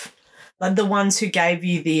life, like the ones who gave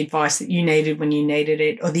you the advice that you needed when you needed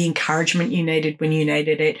it, or the encouragement you needed when you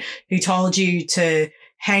needed it, who told you to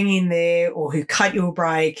hang in there, or who cut you a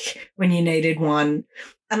break when you needed one.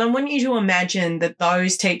 And I want you to imagine that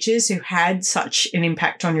those teachers who had such an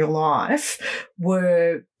impact on your life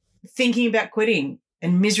were thinking about quitting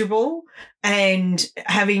and miserable and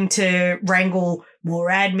having to wrangle more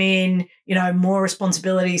admin, you know, more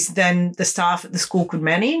responsibilities than the staff at the school could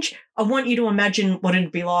manage. I want you to imagine what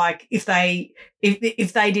it'd be like if they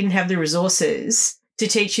didn't have the resources to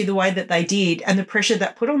teach you the way that they did, and the pressure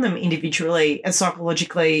that put on them individually and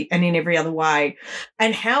psychologically and in every other way.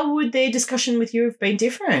 And how would their discussion with you have been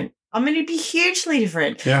different? I mean, it'd be hugely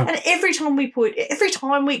different. Yeah. And every time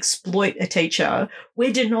we exploit a teacher,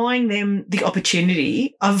 we're denying them the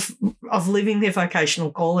opportunity of living their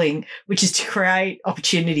vocational calling, which is to create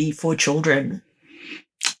opportunity for children.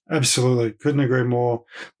 Absolutely. Couldn't agree more.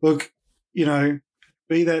 Look, you know,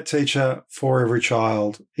 be that teacher for every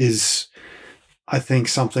child is, I think,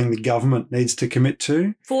 something the government needs to commit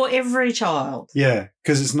to. For every child. Yeah,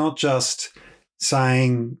 because it's not just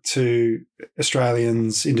saying to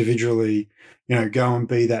Australians individually, you know, go and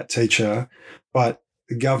be that teacher, but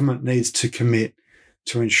the government needs to commit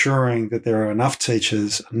to ensuring that there are enough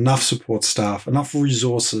teachers, enough support staff, enough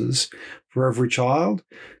resources for every child,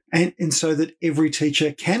 and so that every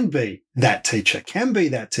teacher can be that teacher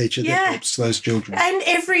that helps those children. And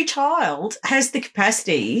every child has the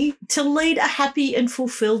capacity to lead a happy and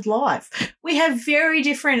fulfilled life. We have very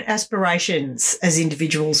different aspirations as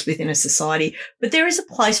individuals within a society, but there is a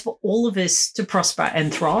place for all of us to prosper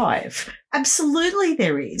and thrive. Absolutely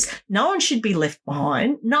there is. No one should be left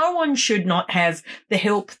behind. No one should not have the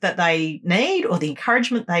help that they need or the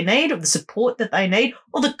encouragement they need or the support that they need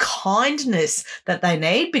or the kindness that they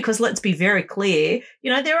need, because let's be very clear,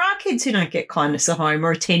 there are kids who don't get kindness at home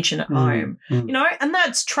or attention at home, and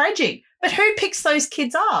that's tragic. But who picks those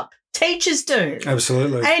kids up? Teachers do.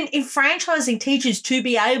 Absolutely. And enfranchising teachers to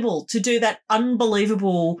be able to do that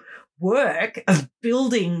unbelievable work of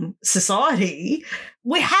building society,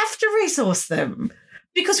 we have to resource them,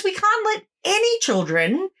 because we can't let any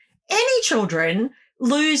children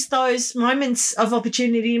lose those moments of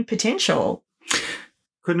opportunity and potential.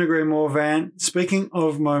 Couldn't agree more, Van. Speaking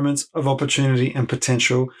of moments of opportunity and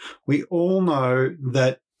potential, we all know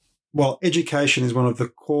that education is one of the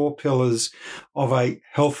core pillars of a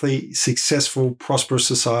healthy, successful, prosperous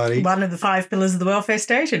society. One of the 5 pillars of the welfare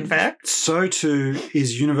state, in fact. So too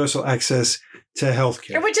is universal access to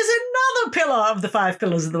healthcare. Which is another pillar of the 5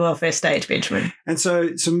 pillars of the welfare state, Benjamin. And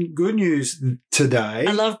so some good news today.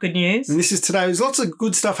 I love good news. And this is today. There's lots of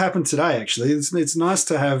good stuff happened today, actually. It's nice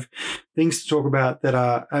to have things to talk about that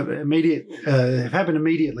are immediate, have happened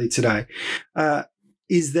immediately today.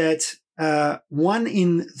 Is that 3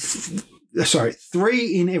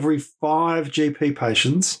 in every 5 GP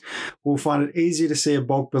patients will find it easier to see a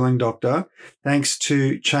bulk billing doctor thanks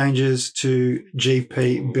to changes to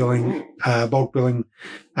GP billing, bulk billing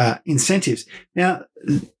incentives. Now,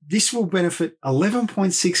 this will benefit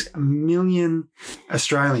 11.6 million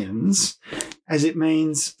Australians, as it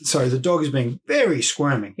means, sorry, the dog is being very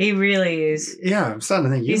squirming. He really is. Yeah, I'm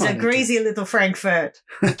starting to think he's a greasy little Frankfurt.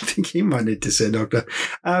 I think he might need to see a doctor.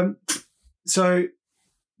 So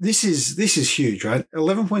this is huge, right?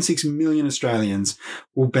 11.6 million Australians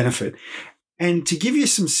will benefit. And to give you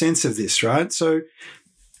some sense of this, right? So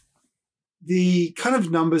the kind of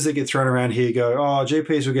numbers that get thrown around here go,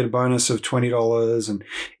 GPs will get a bonus of $20 and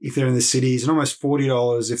if they're in the cities, and almost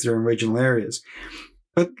 $40 if they're in regional areas.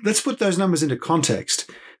 But let's put those numbers into context,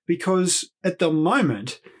 because at the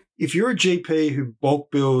moment, if you're a GP who bulk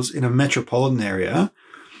bills in a metropolitan area,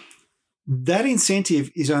 that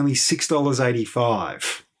incentive is only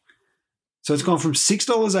 $6.85. So it's gone from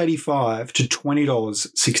 $6.85 to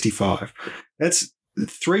 $20.65. That's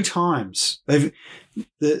 3 times.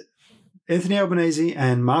 Anthony Albanese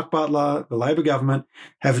and Mark Butler, the Labor government,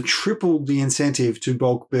 have tripled the incentive to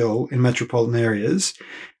bulk bill in metropolitan areas,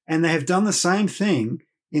 and they have done the same thing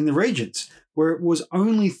in the regions, where it was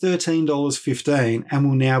only $13.15 and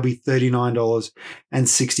will now be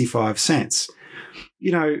 $39.65.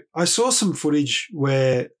 I saw some footage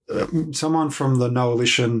where someone from the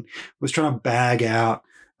Coalition was trying to bag out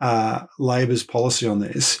Labor's policy on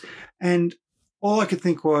this. And all I could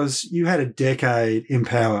think was, you had a decade in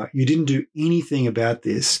power. You didn't do anything about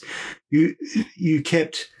this. You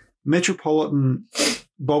kept metropolitan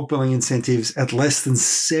bulk billing incentives at less than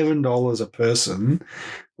 $7 a person.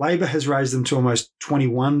 Labor has raised them to almost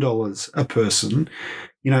 $21 a person.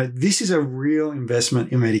 This is a real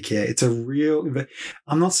investment in Medicare. It's a real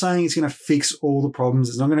I'm not saying it's going to fix all the problems.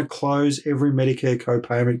 It's not going to close every Medicare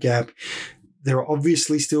co-payment gap. There are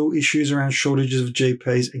obviously still issues around shortages of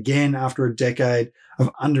GPs, again, after a decade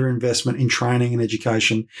of underinvestment in training and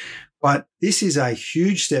education. But this is a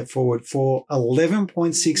huge step forward for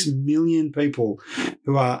 11.6 million people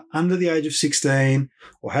who are under the age of 16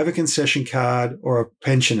 or have a concession card or are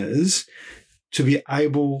pensioners to be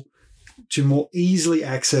able to more easily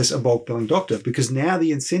access a bulk billing doctor, because now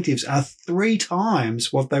the incentives are 3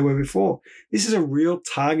 times what they were before. This is a real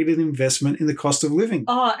targeted investment in the cost of living.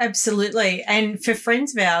 Oh, absolutely. And for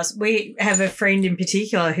friends of ours, we have a friend in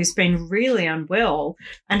particular who's been really unwell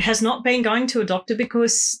and has not been going to a doctor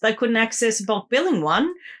because they couldn't access a bulk billing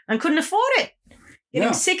one and couldn't afford it.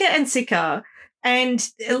 Getting sicker and sicker. And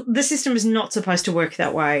the system is not supposed to work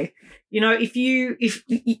that way. If you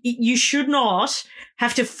should not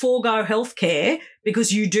have to forego healthcare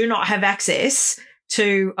because you do not have access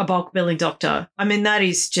to a bulk billing doctor. I mean,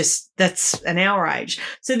 that's an outrage.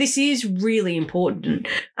 So this is really important.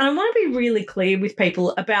 And I want to be really clear with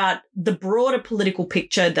people about the broader political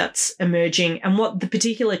picture that's emerging and what the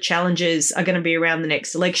particular challenges are going to be around the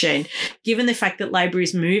next election, given the fact that Labor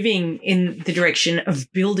is moving in the direction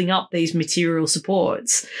of building up these material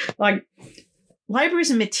supports. Like, Labor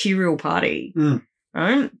is a material party.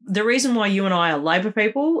 Right? The reason why you and I are Labor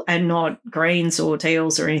people and not Greens or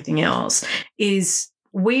Teals or anything else is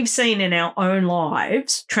we've seen in our own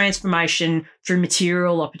lives transformation through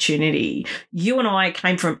material opportunity. You and I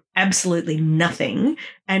came from absolutely nothing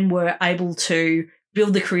and were able to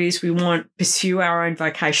build the careers we want, pursue our own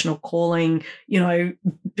vocational calling,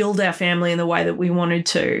 build our family in the way that we wanted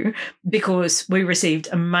to, because we received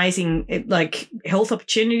amazing health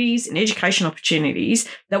opportunities and education opportunities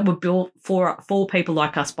that were built for people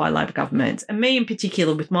like us by Labor governments. And me in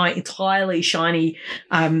particular, with my entirely shiny,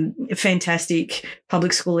 fantastic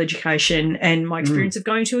public school education and my experience of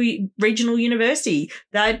going to a regional university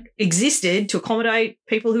that existed to accommodate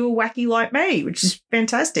people who are wacky like me, which is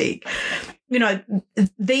fantastic.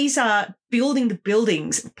 These are building the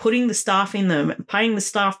buildings, putting the staff in them, paying the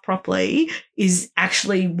staff properly is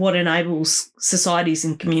actually what enables societies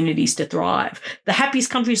and communities to thrive. The happiest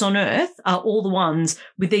countries on earth are all the ones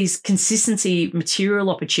with these consistency, material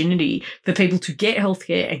opportunity for people to get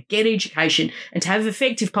healthcare and get education and to have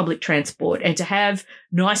effective public transport and to have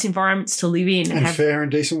nice environments to live in. And have fair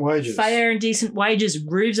and decent wages. Fair and decent wages,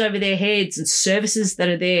 roofs over their heads and services that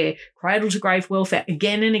are there, cradle-to-grave welfare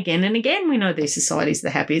again and again and again. We know these societies are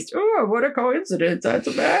the happiest. Oh, what a coincidence. That's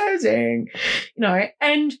amazing.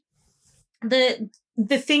 And the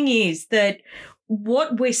thing is that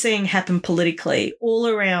what we're seeing happen politically all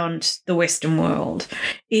around the Western world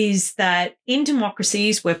is that in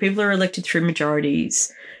democracies where people are elected through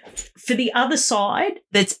majorities, for the other side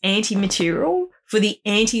that's anti-material, for the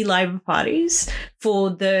anti-Labor parties, for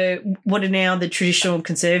what are now the traditional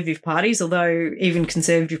conservative parties, although even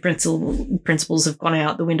conservative principles have gone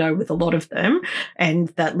out the window with a lot of them, and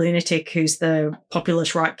that lunatic who's the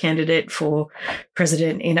populist right candidate for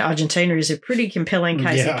president in Argentina is a pretty compelling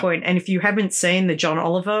case in point. And if you haven't seen the John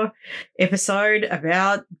Oliver episode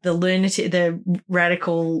about the lunatic, the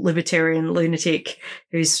radical libertarian lunatic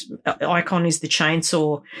whose icon is the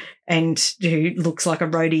chainsaw and who looks like a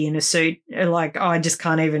roadie in a suit, I just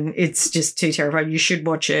can't even, it's just too terrifying. You should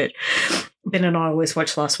watch it. Ben and I always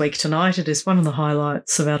watch Last Week Tonight. It is one of the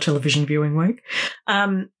highlights of our television viewing week.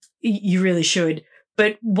 You really should.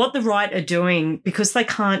 But what the right are doing, because they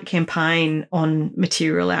can't campaign on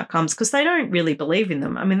material outcomes, because they don't really believe in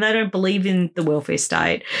them. I mean, they don't believe in the welfare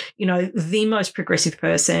state. The most progressive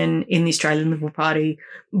person in the Australian Liberal Party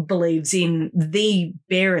believes in the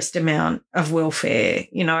barest amount of welfare,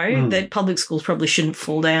 that public schools probably shouldn't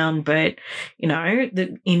fall down, but,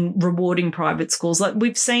 that in rewarding private schools,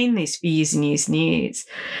 we've seen this for years and years and years.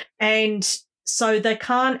 And so they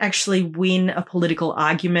can't actually win a political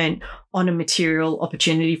argument on a material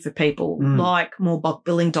opportunity for people, like more bulk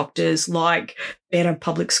billing doctors, like better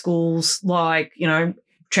public schools, like,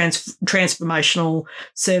 transformational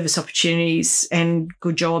service opportunities and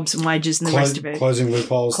good jobs and wages and the rest of it. Closing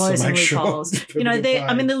loopholes.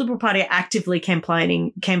 The Liberal Party are actively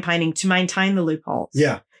campaigning to maintain the loopholes.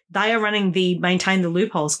 Yeah. They are running the Maintain the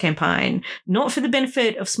Loopholes campaign, not for the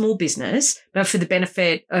benefit of small business, but for the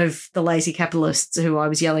benefit of the lazy capitalists who I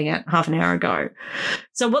was yelling at half an hour ago.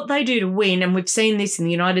 So what they do to win, and we've seen this in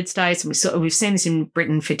the United States, and we've seen this in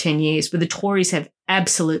Britain for 10 years, where the Tories have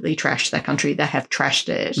absolutely trashed that country. They have trashed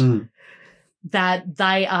it. That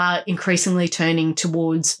they are increasingly turning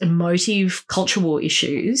towards emotive culture war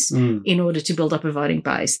issues in order to build up a voting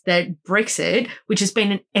base. That Brexit, which has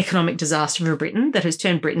been an economic disaster for Britain, that has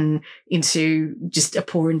turned Britain into just a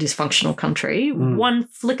poor and dysfunctional country, one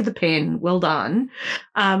flick of the pen, well done.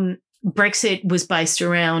 Brexit was based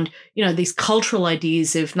around, these cultural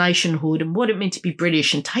ideas of nationhood and what it meant to be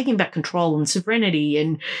British and taking back control and sovereignty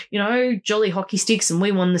and, jolly hockey sticks, and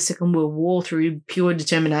we won the Second World War through pure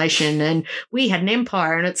determination and we had an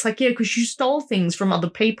empire. And it's because you stole things from other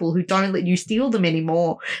people who don't let you steal them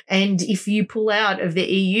anymore. And if you pull out of the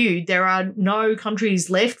EU, there are no countries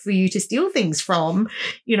left for you to steal things from,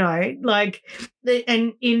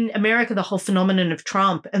 and in America, the whole phenomenon of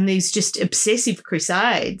Trump and these just obsessive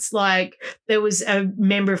crusades. There was a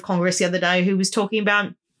member of Congress the other day who was talking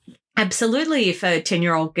about absolutely if a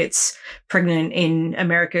 10-year-old gets pregnant in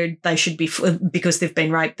America, they should be, because they've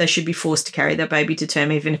been raped, they should be forced to carry their baby to term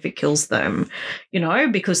even if it kills them,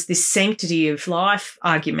 because this sanctity of life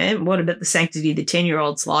argument, what about the sanctity of the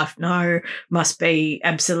 10-year-old's life? No, must be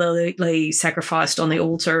absolutely sacrificed on the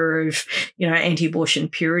altar of, anti-abortion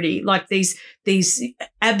purity. These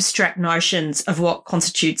abstract notions of what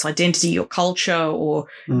constitutes identity or culture or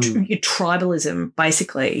tribalism,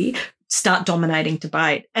 basically, start dominating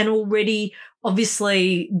debate. And already,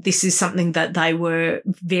 obviously, this is something that they were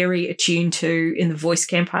very attuned to in the Voice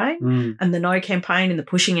campaign and the No campaign and the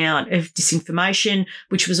pushing out of disinformation,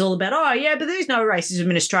 which was all about, but there's no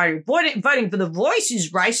racism in Australia. Voting for the Voice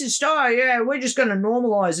is racist. We're just going to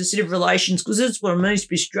normalise a set of relations because that's what it means to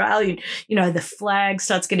be Australian. The flag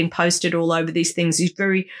starts getting posted all over these things, these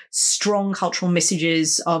very strong cultural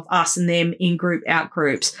messages of us and them, in-group,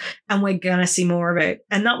 out-groups, and we're going to see more of it.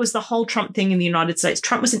 And that was the whole Trump thing in the United States.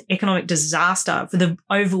 Trump was an economic disaster faster for the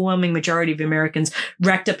overwhelming majority of Americans,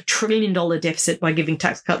 racked up $1 trillion deficit by giving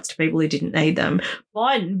tax cuts to people who didn't need them.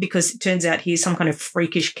 Biden, because it turns out he's some kind of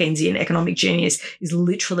freakish Keynesian economic genius, is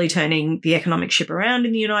literally turning the economic ship around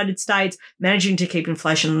in the United States, managing to keep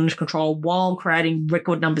inflation under control while creating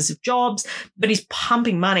record numbers of jobs, but he's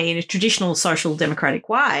pumping money in a traditional social democratic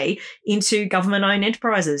way into government-owned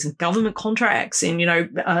enterprises and government contracts and,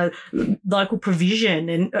 local provision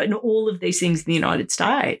and all of these things in the United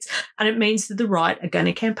States. And it means that the right are going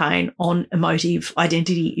to campaign on emotive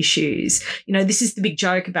identity issues. This is the big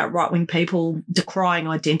joke about right-wing people decrying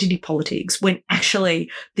identity politics when actually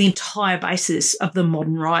the entire basis of the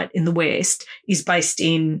modern right in the West is based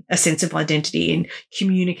in a sense of identity and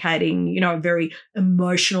communicating, a very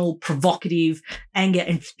emotional, provocative, anger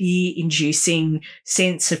and fear-inducing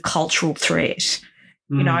sense of cultural threat.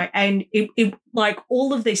 And it like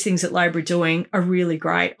all of these things that Labor are doing are really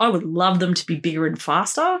great. I would love them to be bigger and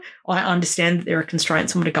faster. I understand that there are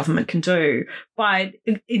constraints on what a government can do, but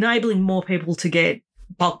enabling more people to get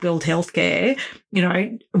bulk billed healthcare,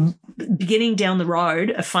 beginning down the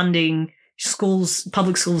road of funding schools,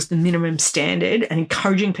 public schools, the minimum standard and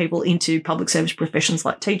encouraging people into public service professions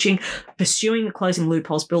like teaching, pursuing the closing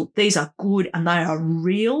loopholes bill. These are good and they are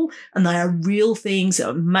real things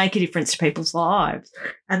that make a difference to people's lives.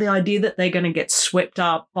 And the idea that they're going to get swept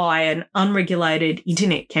up by an unregulated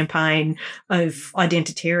internet campaign of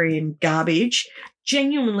identitarian garbage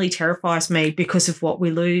genuinely terrifies me because of what we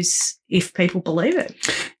lose if people believe it.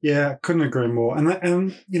 Yeah, couldn't agree more.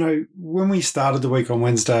 And when we started the week on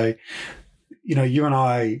Wednesday, you and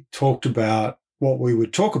I talked about what we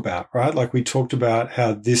would talk about, right? Like we talked about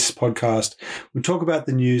how this podcast would talk about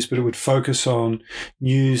the news, but it would focus on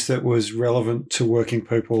news that was relevant to working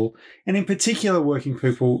people and in particular working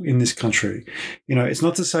people in this country. It's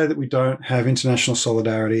not to say that we don't have international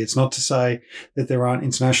solidarity. It's not to say that there aren't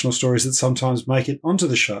international stories that sometimes make it onto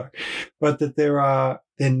the show, but that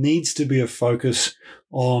there needs to be a focus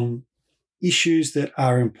on issues that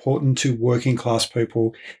are important to working class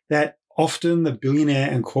people that often the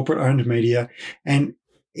billionaire and corporate-owned media and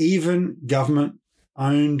even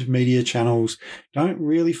government-owned media channels don't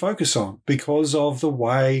really focus on because of the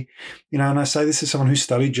way, and I say this as someone who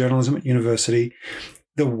studied journalism at university,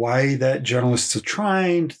 the way that journalists are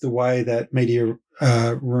trained, the way that media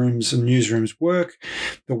rooms and newsrooms work,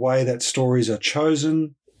 the way that stories are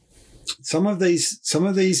chosen. Some of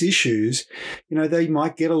these issues, they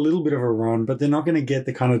might get a little bit of a run, but they're not going to get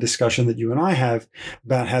the kind of discussion that you and I have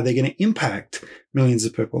about how they're going to impact millions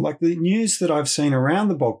of people. Like the news that I've seen around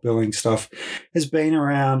the bulk billing stuff has been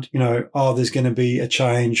around, there's going to be a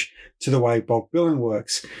change to the way bulk billing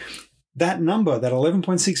works. That number, that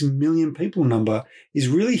 11.6 million people number, is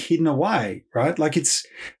really hidden away, right? Like it's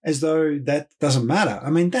as though that doesn't matter. I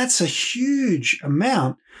mean, that's a huge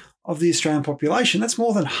amount of the Australian population. That's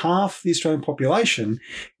more than half the Australian population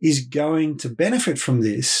is going to benefit from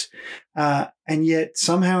this. And yet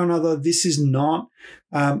somehow or another, this is not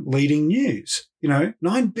leading news.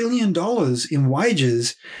 $9 billion in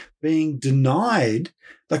wages being denied.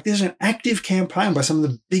 Like there's an active campaign by some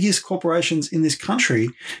of the biggest corporations in this country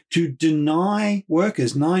to deny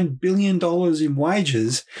workers $9 billion in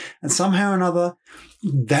wages. And somehow or another,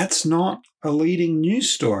 that's not a leading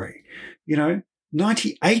news story.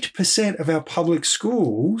 98% of our public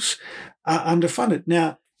schools are underfunded.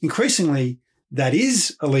 Now, increasingly, that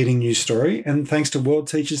is a leading news story, and thanks to World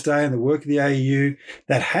Teachers' Day and the work of the AEU,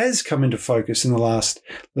 that has come into focus in the last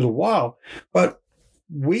little while. But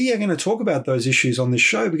we are going to talk about those issues on this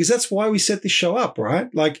show because that's why we set this show up,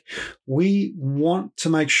 right? Like, we want to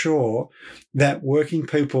make sure that working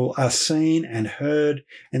people are seen and heard,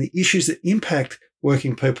 and the issues that impact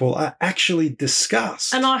working people are actually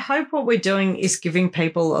discussed. And I hope what we're doing is giving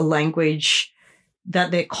people a language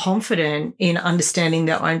that they're confident in understanding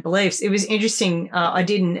their own beliefs. It was interesting. I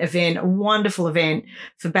did an event, a wonderful event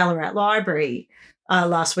for Ballarat Library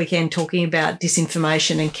last weekend talking about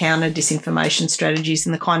disinformation and counter disinformation strategies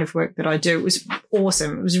and the kind of work that I do. It was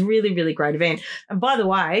awesome. It was a really, really great event. And by the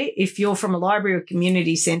way, if you're from a library or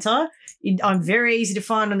community centre, I'm very easy to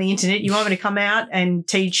find on the internet. You want me to come out and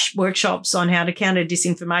teach workshops on how to counter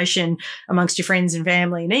disinformation amongst your friends and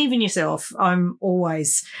family and even yourself. I'm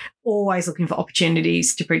always looking for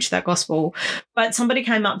opportunities to preach that gospel. But somebody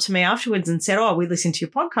came up to me afterwards and said, we listened to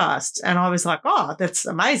your podcast. And I was like, that's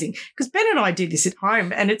amazing. Because Ben and I do this at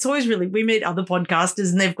home. And it's always we meet other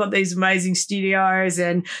podcasters and they've got these amazing studios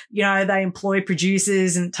and, they employ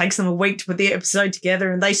producers and it takes them a week to put the episode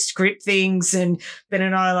together and they script things. And Ben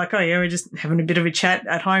and I are like, we're just having a bit of a chat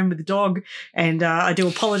at home with the dog. And I do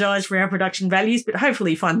apologize for our production values, but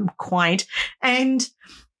hopefully you find them quaint. And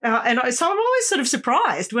So I'm always sort of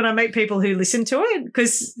surprised when I meet people who listen to it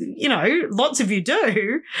because, lots of you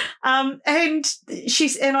do. And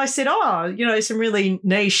I said, some really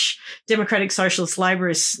niche democratic socialist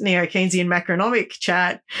labourist neo-Keynesian macroeconomic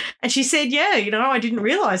chat. And she said, I didn't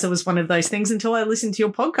realise I was one of those things until I listened to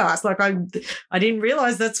your podcast. Like I didn't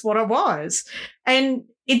realise that's what I was. And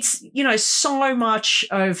it's, so much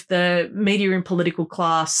of the media and political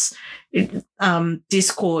class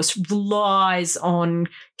discourse relies on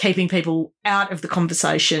keeping people out of the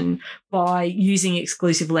conversation by using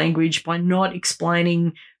exclusive language, by not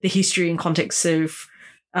explaining the history and context of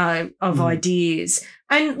ideas.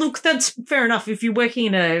 And look, that's fair enough. If you're working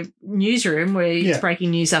in a newsroom where it's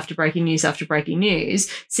breaking news after breaking news after breaking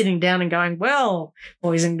news, sitting down and going, well,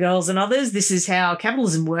 boys and girls and others, this is how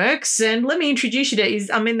capitalism works. And let me introduce you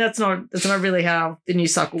to that's not really how the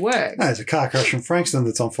news cycle works. No, it's a car crash from Frankston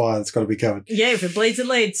that's on fire that's got to be covered. Yeah, if it bleeds, it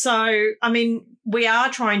leads. So, we are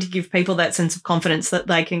trying to give people that sense of confidence that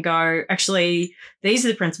they can go, actually, these are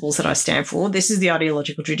the principles that I stand for. This is the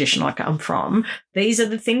ideological tradition I come from. These are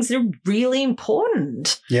the things that are really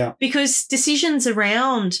important. Yeah. Because decisions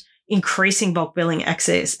around increasing bulk billing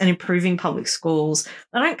access and improving public schools,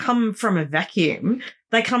 they don't come from a vacuum.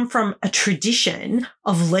 They come from a tradition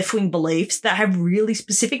of left-wing beliefs that have really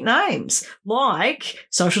specific names, like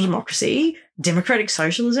social democracy, democratic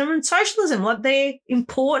socialism, and socialism. Like, they're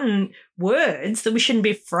important words that we shouldn't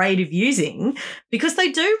be afraid of using because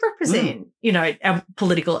they do represent, our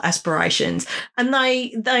political aspirations. And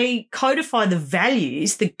they codify the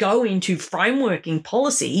values that go into frameworking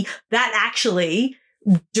policy that actually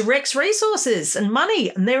directs resources and money,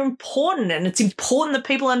 and they're important, and it's important that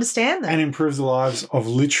people understand that. And improve the lives of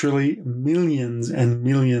literally millions and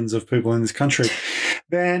millions of people in this country.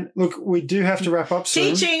 Ben, look, we do have to wrap up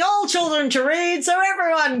soon. Teaching all children to read so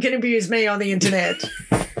everyone can abuse me on the internet.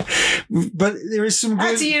 But there is some good...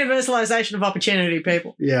 That's a universalisation of opportunity,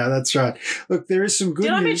 people. Yeah, that's right. Look, there is some good Did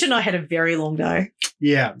news. I mention I had a very long day?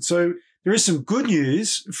 Yeah, so... there is some good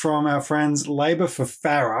news from our friends Labour for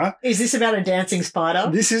Farah. Is this about a dancing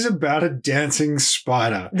spider? This is about a dancing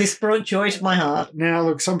spider. This brought joy to my heart. Now,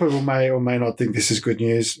 look, some people may or may not think this is good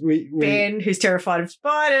news. Ben, who's terrified of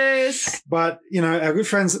spiders. But, our good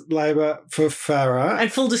friends at Labour for Farah.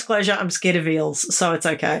 And full disclosure, I'm scared of eels, so it's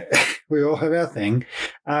okay. We all have our thing.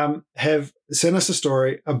 Have sent us a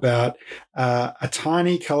story about a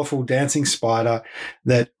tiny, colourful dancing spider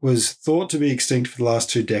that was thought to be extinct for the last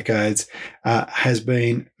 2 decades, has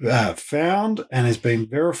been found and has been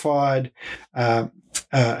verified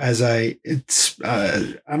as a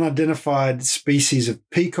unidentified species of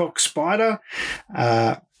peacock spider.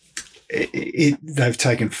 They've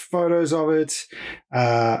taken photos of it.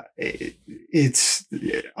 I didn't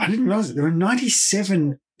realize there were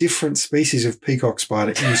 97 different species of peacock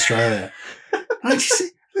spider in Australia. Our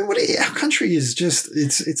country is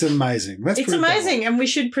it's amazing. It's amazing, and we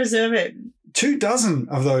should preserve it. 24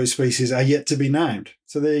 of those species are yet to be named.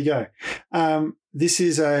 So there you go. This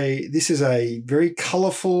is a very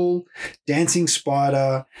colourful dancing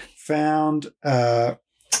spider found up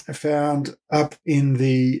in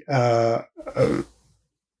the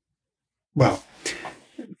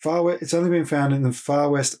far west. It's only been found in the far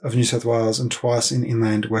west of New South Wales and twice in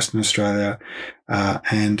inland Western Australia,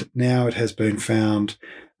 and now it has been found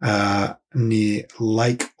near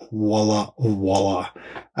Lake Walla Walla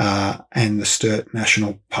and the Sturt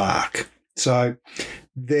National Park. So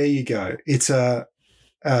there you go. It's I'm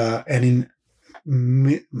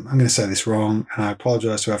going to say this wrong, and I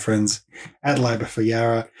apologise to our friends at Labour for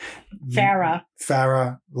Yarra. Farah.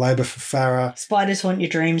 Labour for Farah. Spiders haunt your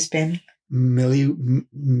dreams, Ben.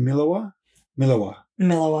 Milawa.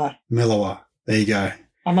 There you go.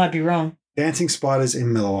 I might be wrong. Dancing spiders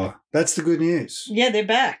in Milawa. That's the good news. Yeah, they're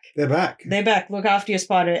back. They're back. Look after your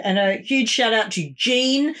spider. And a huge shout out to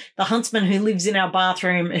Jean, the huntsman who lives in our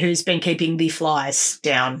bathroom, who's been keeping the flies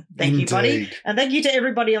down. Thank you, buddy. And thank you to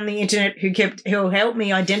everybody on the internet who helped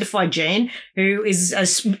me identify Jean, who is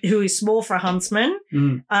small for a huntsman.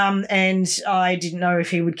 And I didn't know if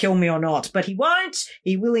he would kill me or not, but he won't.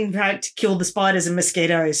 He will in fact kill the spiders and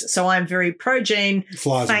mosquitoes. So I'm very pro Jean.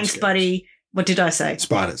 Flies. Thanks, buddy. What did I say?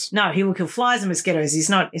 Spiders. No, he will kill flies and mosquitoes. He's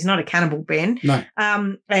not a cannibal, Ben. No.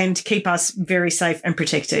 And keep us very safe and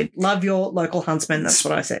protected. Love your local huntsman. That's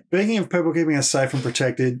what I said. Speaking of people keeping us safe and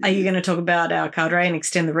protected. Are you going to talk about our cadre and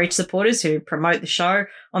Extend the Reach supporters who promote the show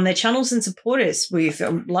on their channels and support us with a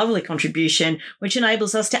lovely contribution, which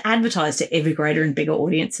enables us to advertise to ever greater and bigger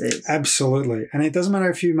audiences? Absolutely. And it doesn't matter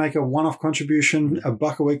if you make a one-off contribution,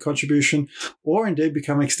 $1 a week contribution, or indeed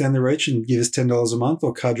become Extend the Reach and give us $10 a month,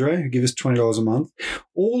 or cadre who give us $20 $20 a month.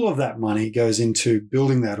 All of that money goes into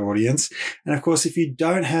building that audience. And of course, if you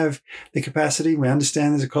don't have the capacity, we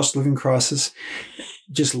understand there's a cost of living crisis.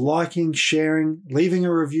 Just liking, sharing, leaving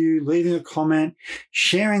a review, leaving a comment,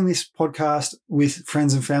 sharing this podcast with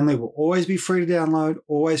friends and family will always be free to download,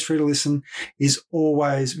 always free to listen, is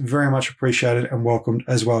always very much appreciated and welcomed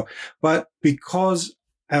as well. But because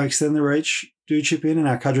our Extend the Reach do chip in and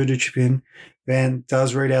our cadre do chip in, Van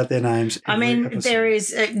does read out their names. I mean,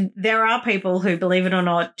 there are people who, believe it or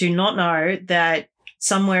not, do not know that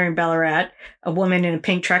somewhere in Ballarat, a woman in a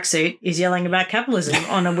pink tracksuit is yelling about capitalism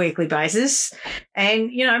on a weekly basis.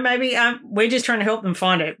 And, maybe we're just trying to help them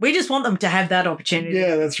find it. We just want them to have that opportunity.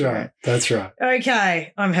 Yeah, that's right. That's right.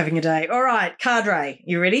 Okay, I'm having a day. All right, cadre,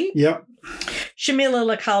 you ready? Yep.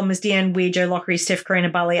 Shamila Lakal, Ms. Deanne Weir, Joe Lockery, Steph Karina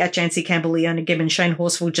Bali, at Jancy Campbell, Leona Gibbon, Shane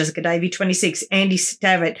Horsford, Jessica Davey, 26, Andy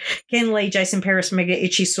Stavitt, Ken Lee, Jason Paris, Mega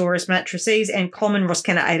Itchy Saurus, Matt Tracese, and Coleman, Ross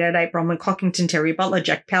Kenner, 888, Bronwyn Cockington, Terry Butler,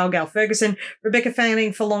 Jack Powell, Gal Ferguson, Rebecca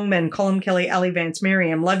Fanning, Longman, Colin Kelly, Ali Vance,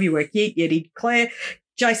 Miriam, Love You Work, Yeet, Yeti, Claire,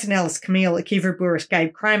 Jason Ellis, Camille, Akiva Burris,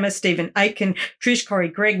 Gabe Kramer, Stephen Aitken, Trish Corey,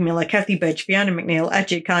 Greg Miller, Kathy Birch, Fiona McNeil, at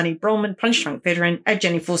Jed Carney, Brolman, Punch Drunk Veteran, at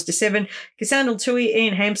Jenny Forster 7, Cassandra Tui,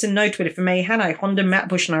 Ian Hampson, no Twitter for me, Hannah Honda, Matt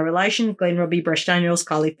Bush, no relation, Glenn Robbie, Bresh Daniels,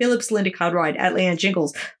 Kylie Phillips, Linda Cartwright, at Leanne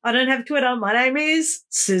Jingles. I don't have Twitter. My name is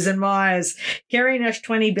Susan Myers. Kerry Nash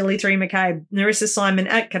 20, Billy 3 McCabe, Narissa Simon,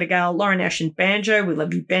 at Catagal, Lauren Ash and Banjo. We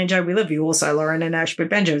love you, Banjo. We love you also, Lauren and Ash, but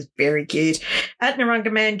Banjo is very cute. At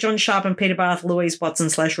Narunga Man, John Sharp and Peter Bath, Louise Watson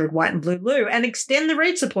 / Red, White and Blue Lou. And Extend the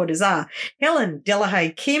Reach supporters are Helen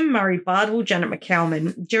Delahaye, Kim, Murray Bardwell, Janet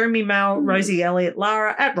McCalman, Jeremy Mao, Rosie Elliott,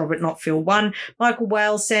 Lara, at Robert Not Phil 1, Michael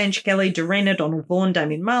Wales, Sanj Kelly, Dorena, Donald Vaughan,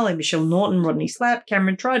 Damien Marley, Michelle Norton, Rodney Slap,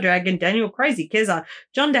 Cameron Tridragon, Daniel Crazy Keza,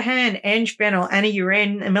 John DeHaan, Ange Bennell, Annie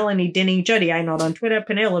Uren, Melanie Denny, Jodie A. Not on Twitter,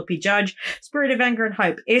 Penelope Judge, Spirit of Anger and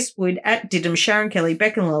Hope, S. Wood, at Diddum, Sharon Kelly,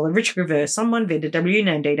 Beck and Lola, Richard Reverse, Someone, Veda W,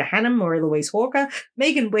 Nandita Hannum, Marie Louise Hawker,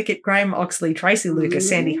 Megan Wickett, Graham Oxley, Tracy Lucas,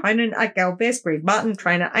 Sandy Honan, at Gal Best, Greg Martin,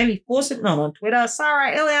 Trainer, Amy Fawcett, not on Twitter,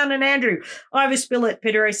 Sarah, Elian and Andrew, Ivor Spillett,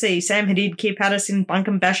 Peter O.C., Sam Hadid, Kip Patterson,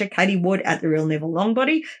 Bunkum Basher, Katie Wood, at The Real Neville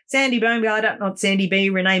Longbody, Sandy Baumgart, at Not Sandy B,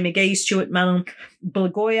 Renee McGee, Stuart Manon,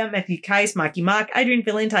 Blagoya, Matthew Case, Marky Mark, Adrian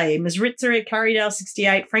Valente, Ms. Ritzer, Carrydale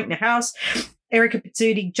 68, Frank Nahouse, Erica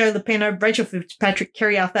Pizzuti, Joe Lapeno, Rachel Fitzpatrick,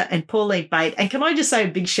 Kerry Arthur, and Pauline Bate. And can I just say a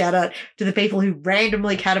big shout out to the people who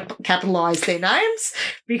randomly capitalise their names?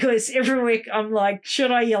 Because every week I'm like, should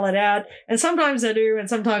I yell it out? And sometimes I do and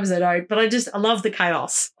sometimes I don't. But I love the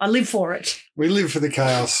chaos. I live for it. We live for the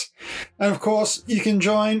chaos. And of course, you can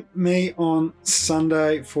join me on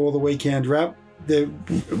Sunday for the weekend wrap. There'll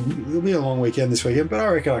be a long weekend this weekend, but I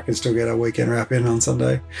reckon I can still get a weekend wrap in on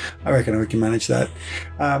Sunday. I reckon we can manage that.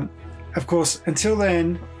 Of course, until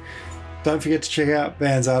then, don't forget to check out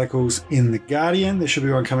Van's articles in The Guardian. There should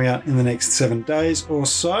be one coming out in the next 7 days or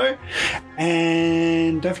so.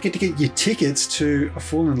 And don't forget to get your tickets to A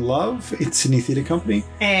Fall in Love. It's Sydney Theatre Company.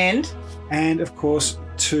 And of course,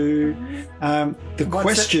 to the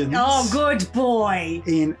questions. Oh, good boy.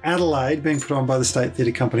 In Adelaide, being put on by the State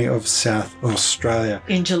Theatre Company of South Australia.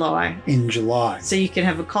 In July. So you can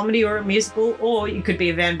have a comedy or a musical, or you could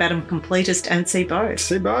be a Van Batten completist and see both.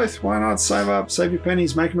 See both. Why not? Save up, save your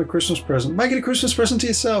pennies, make them a Christmas present. Make it a Christmas present to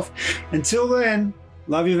yourself. Until then,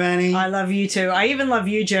 love you, Vanny. I love you too. I even love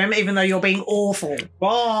you, Germ, even though you're being awful.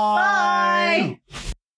 Bye. Bye.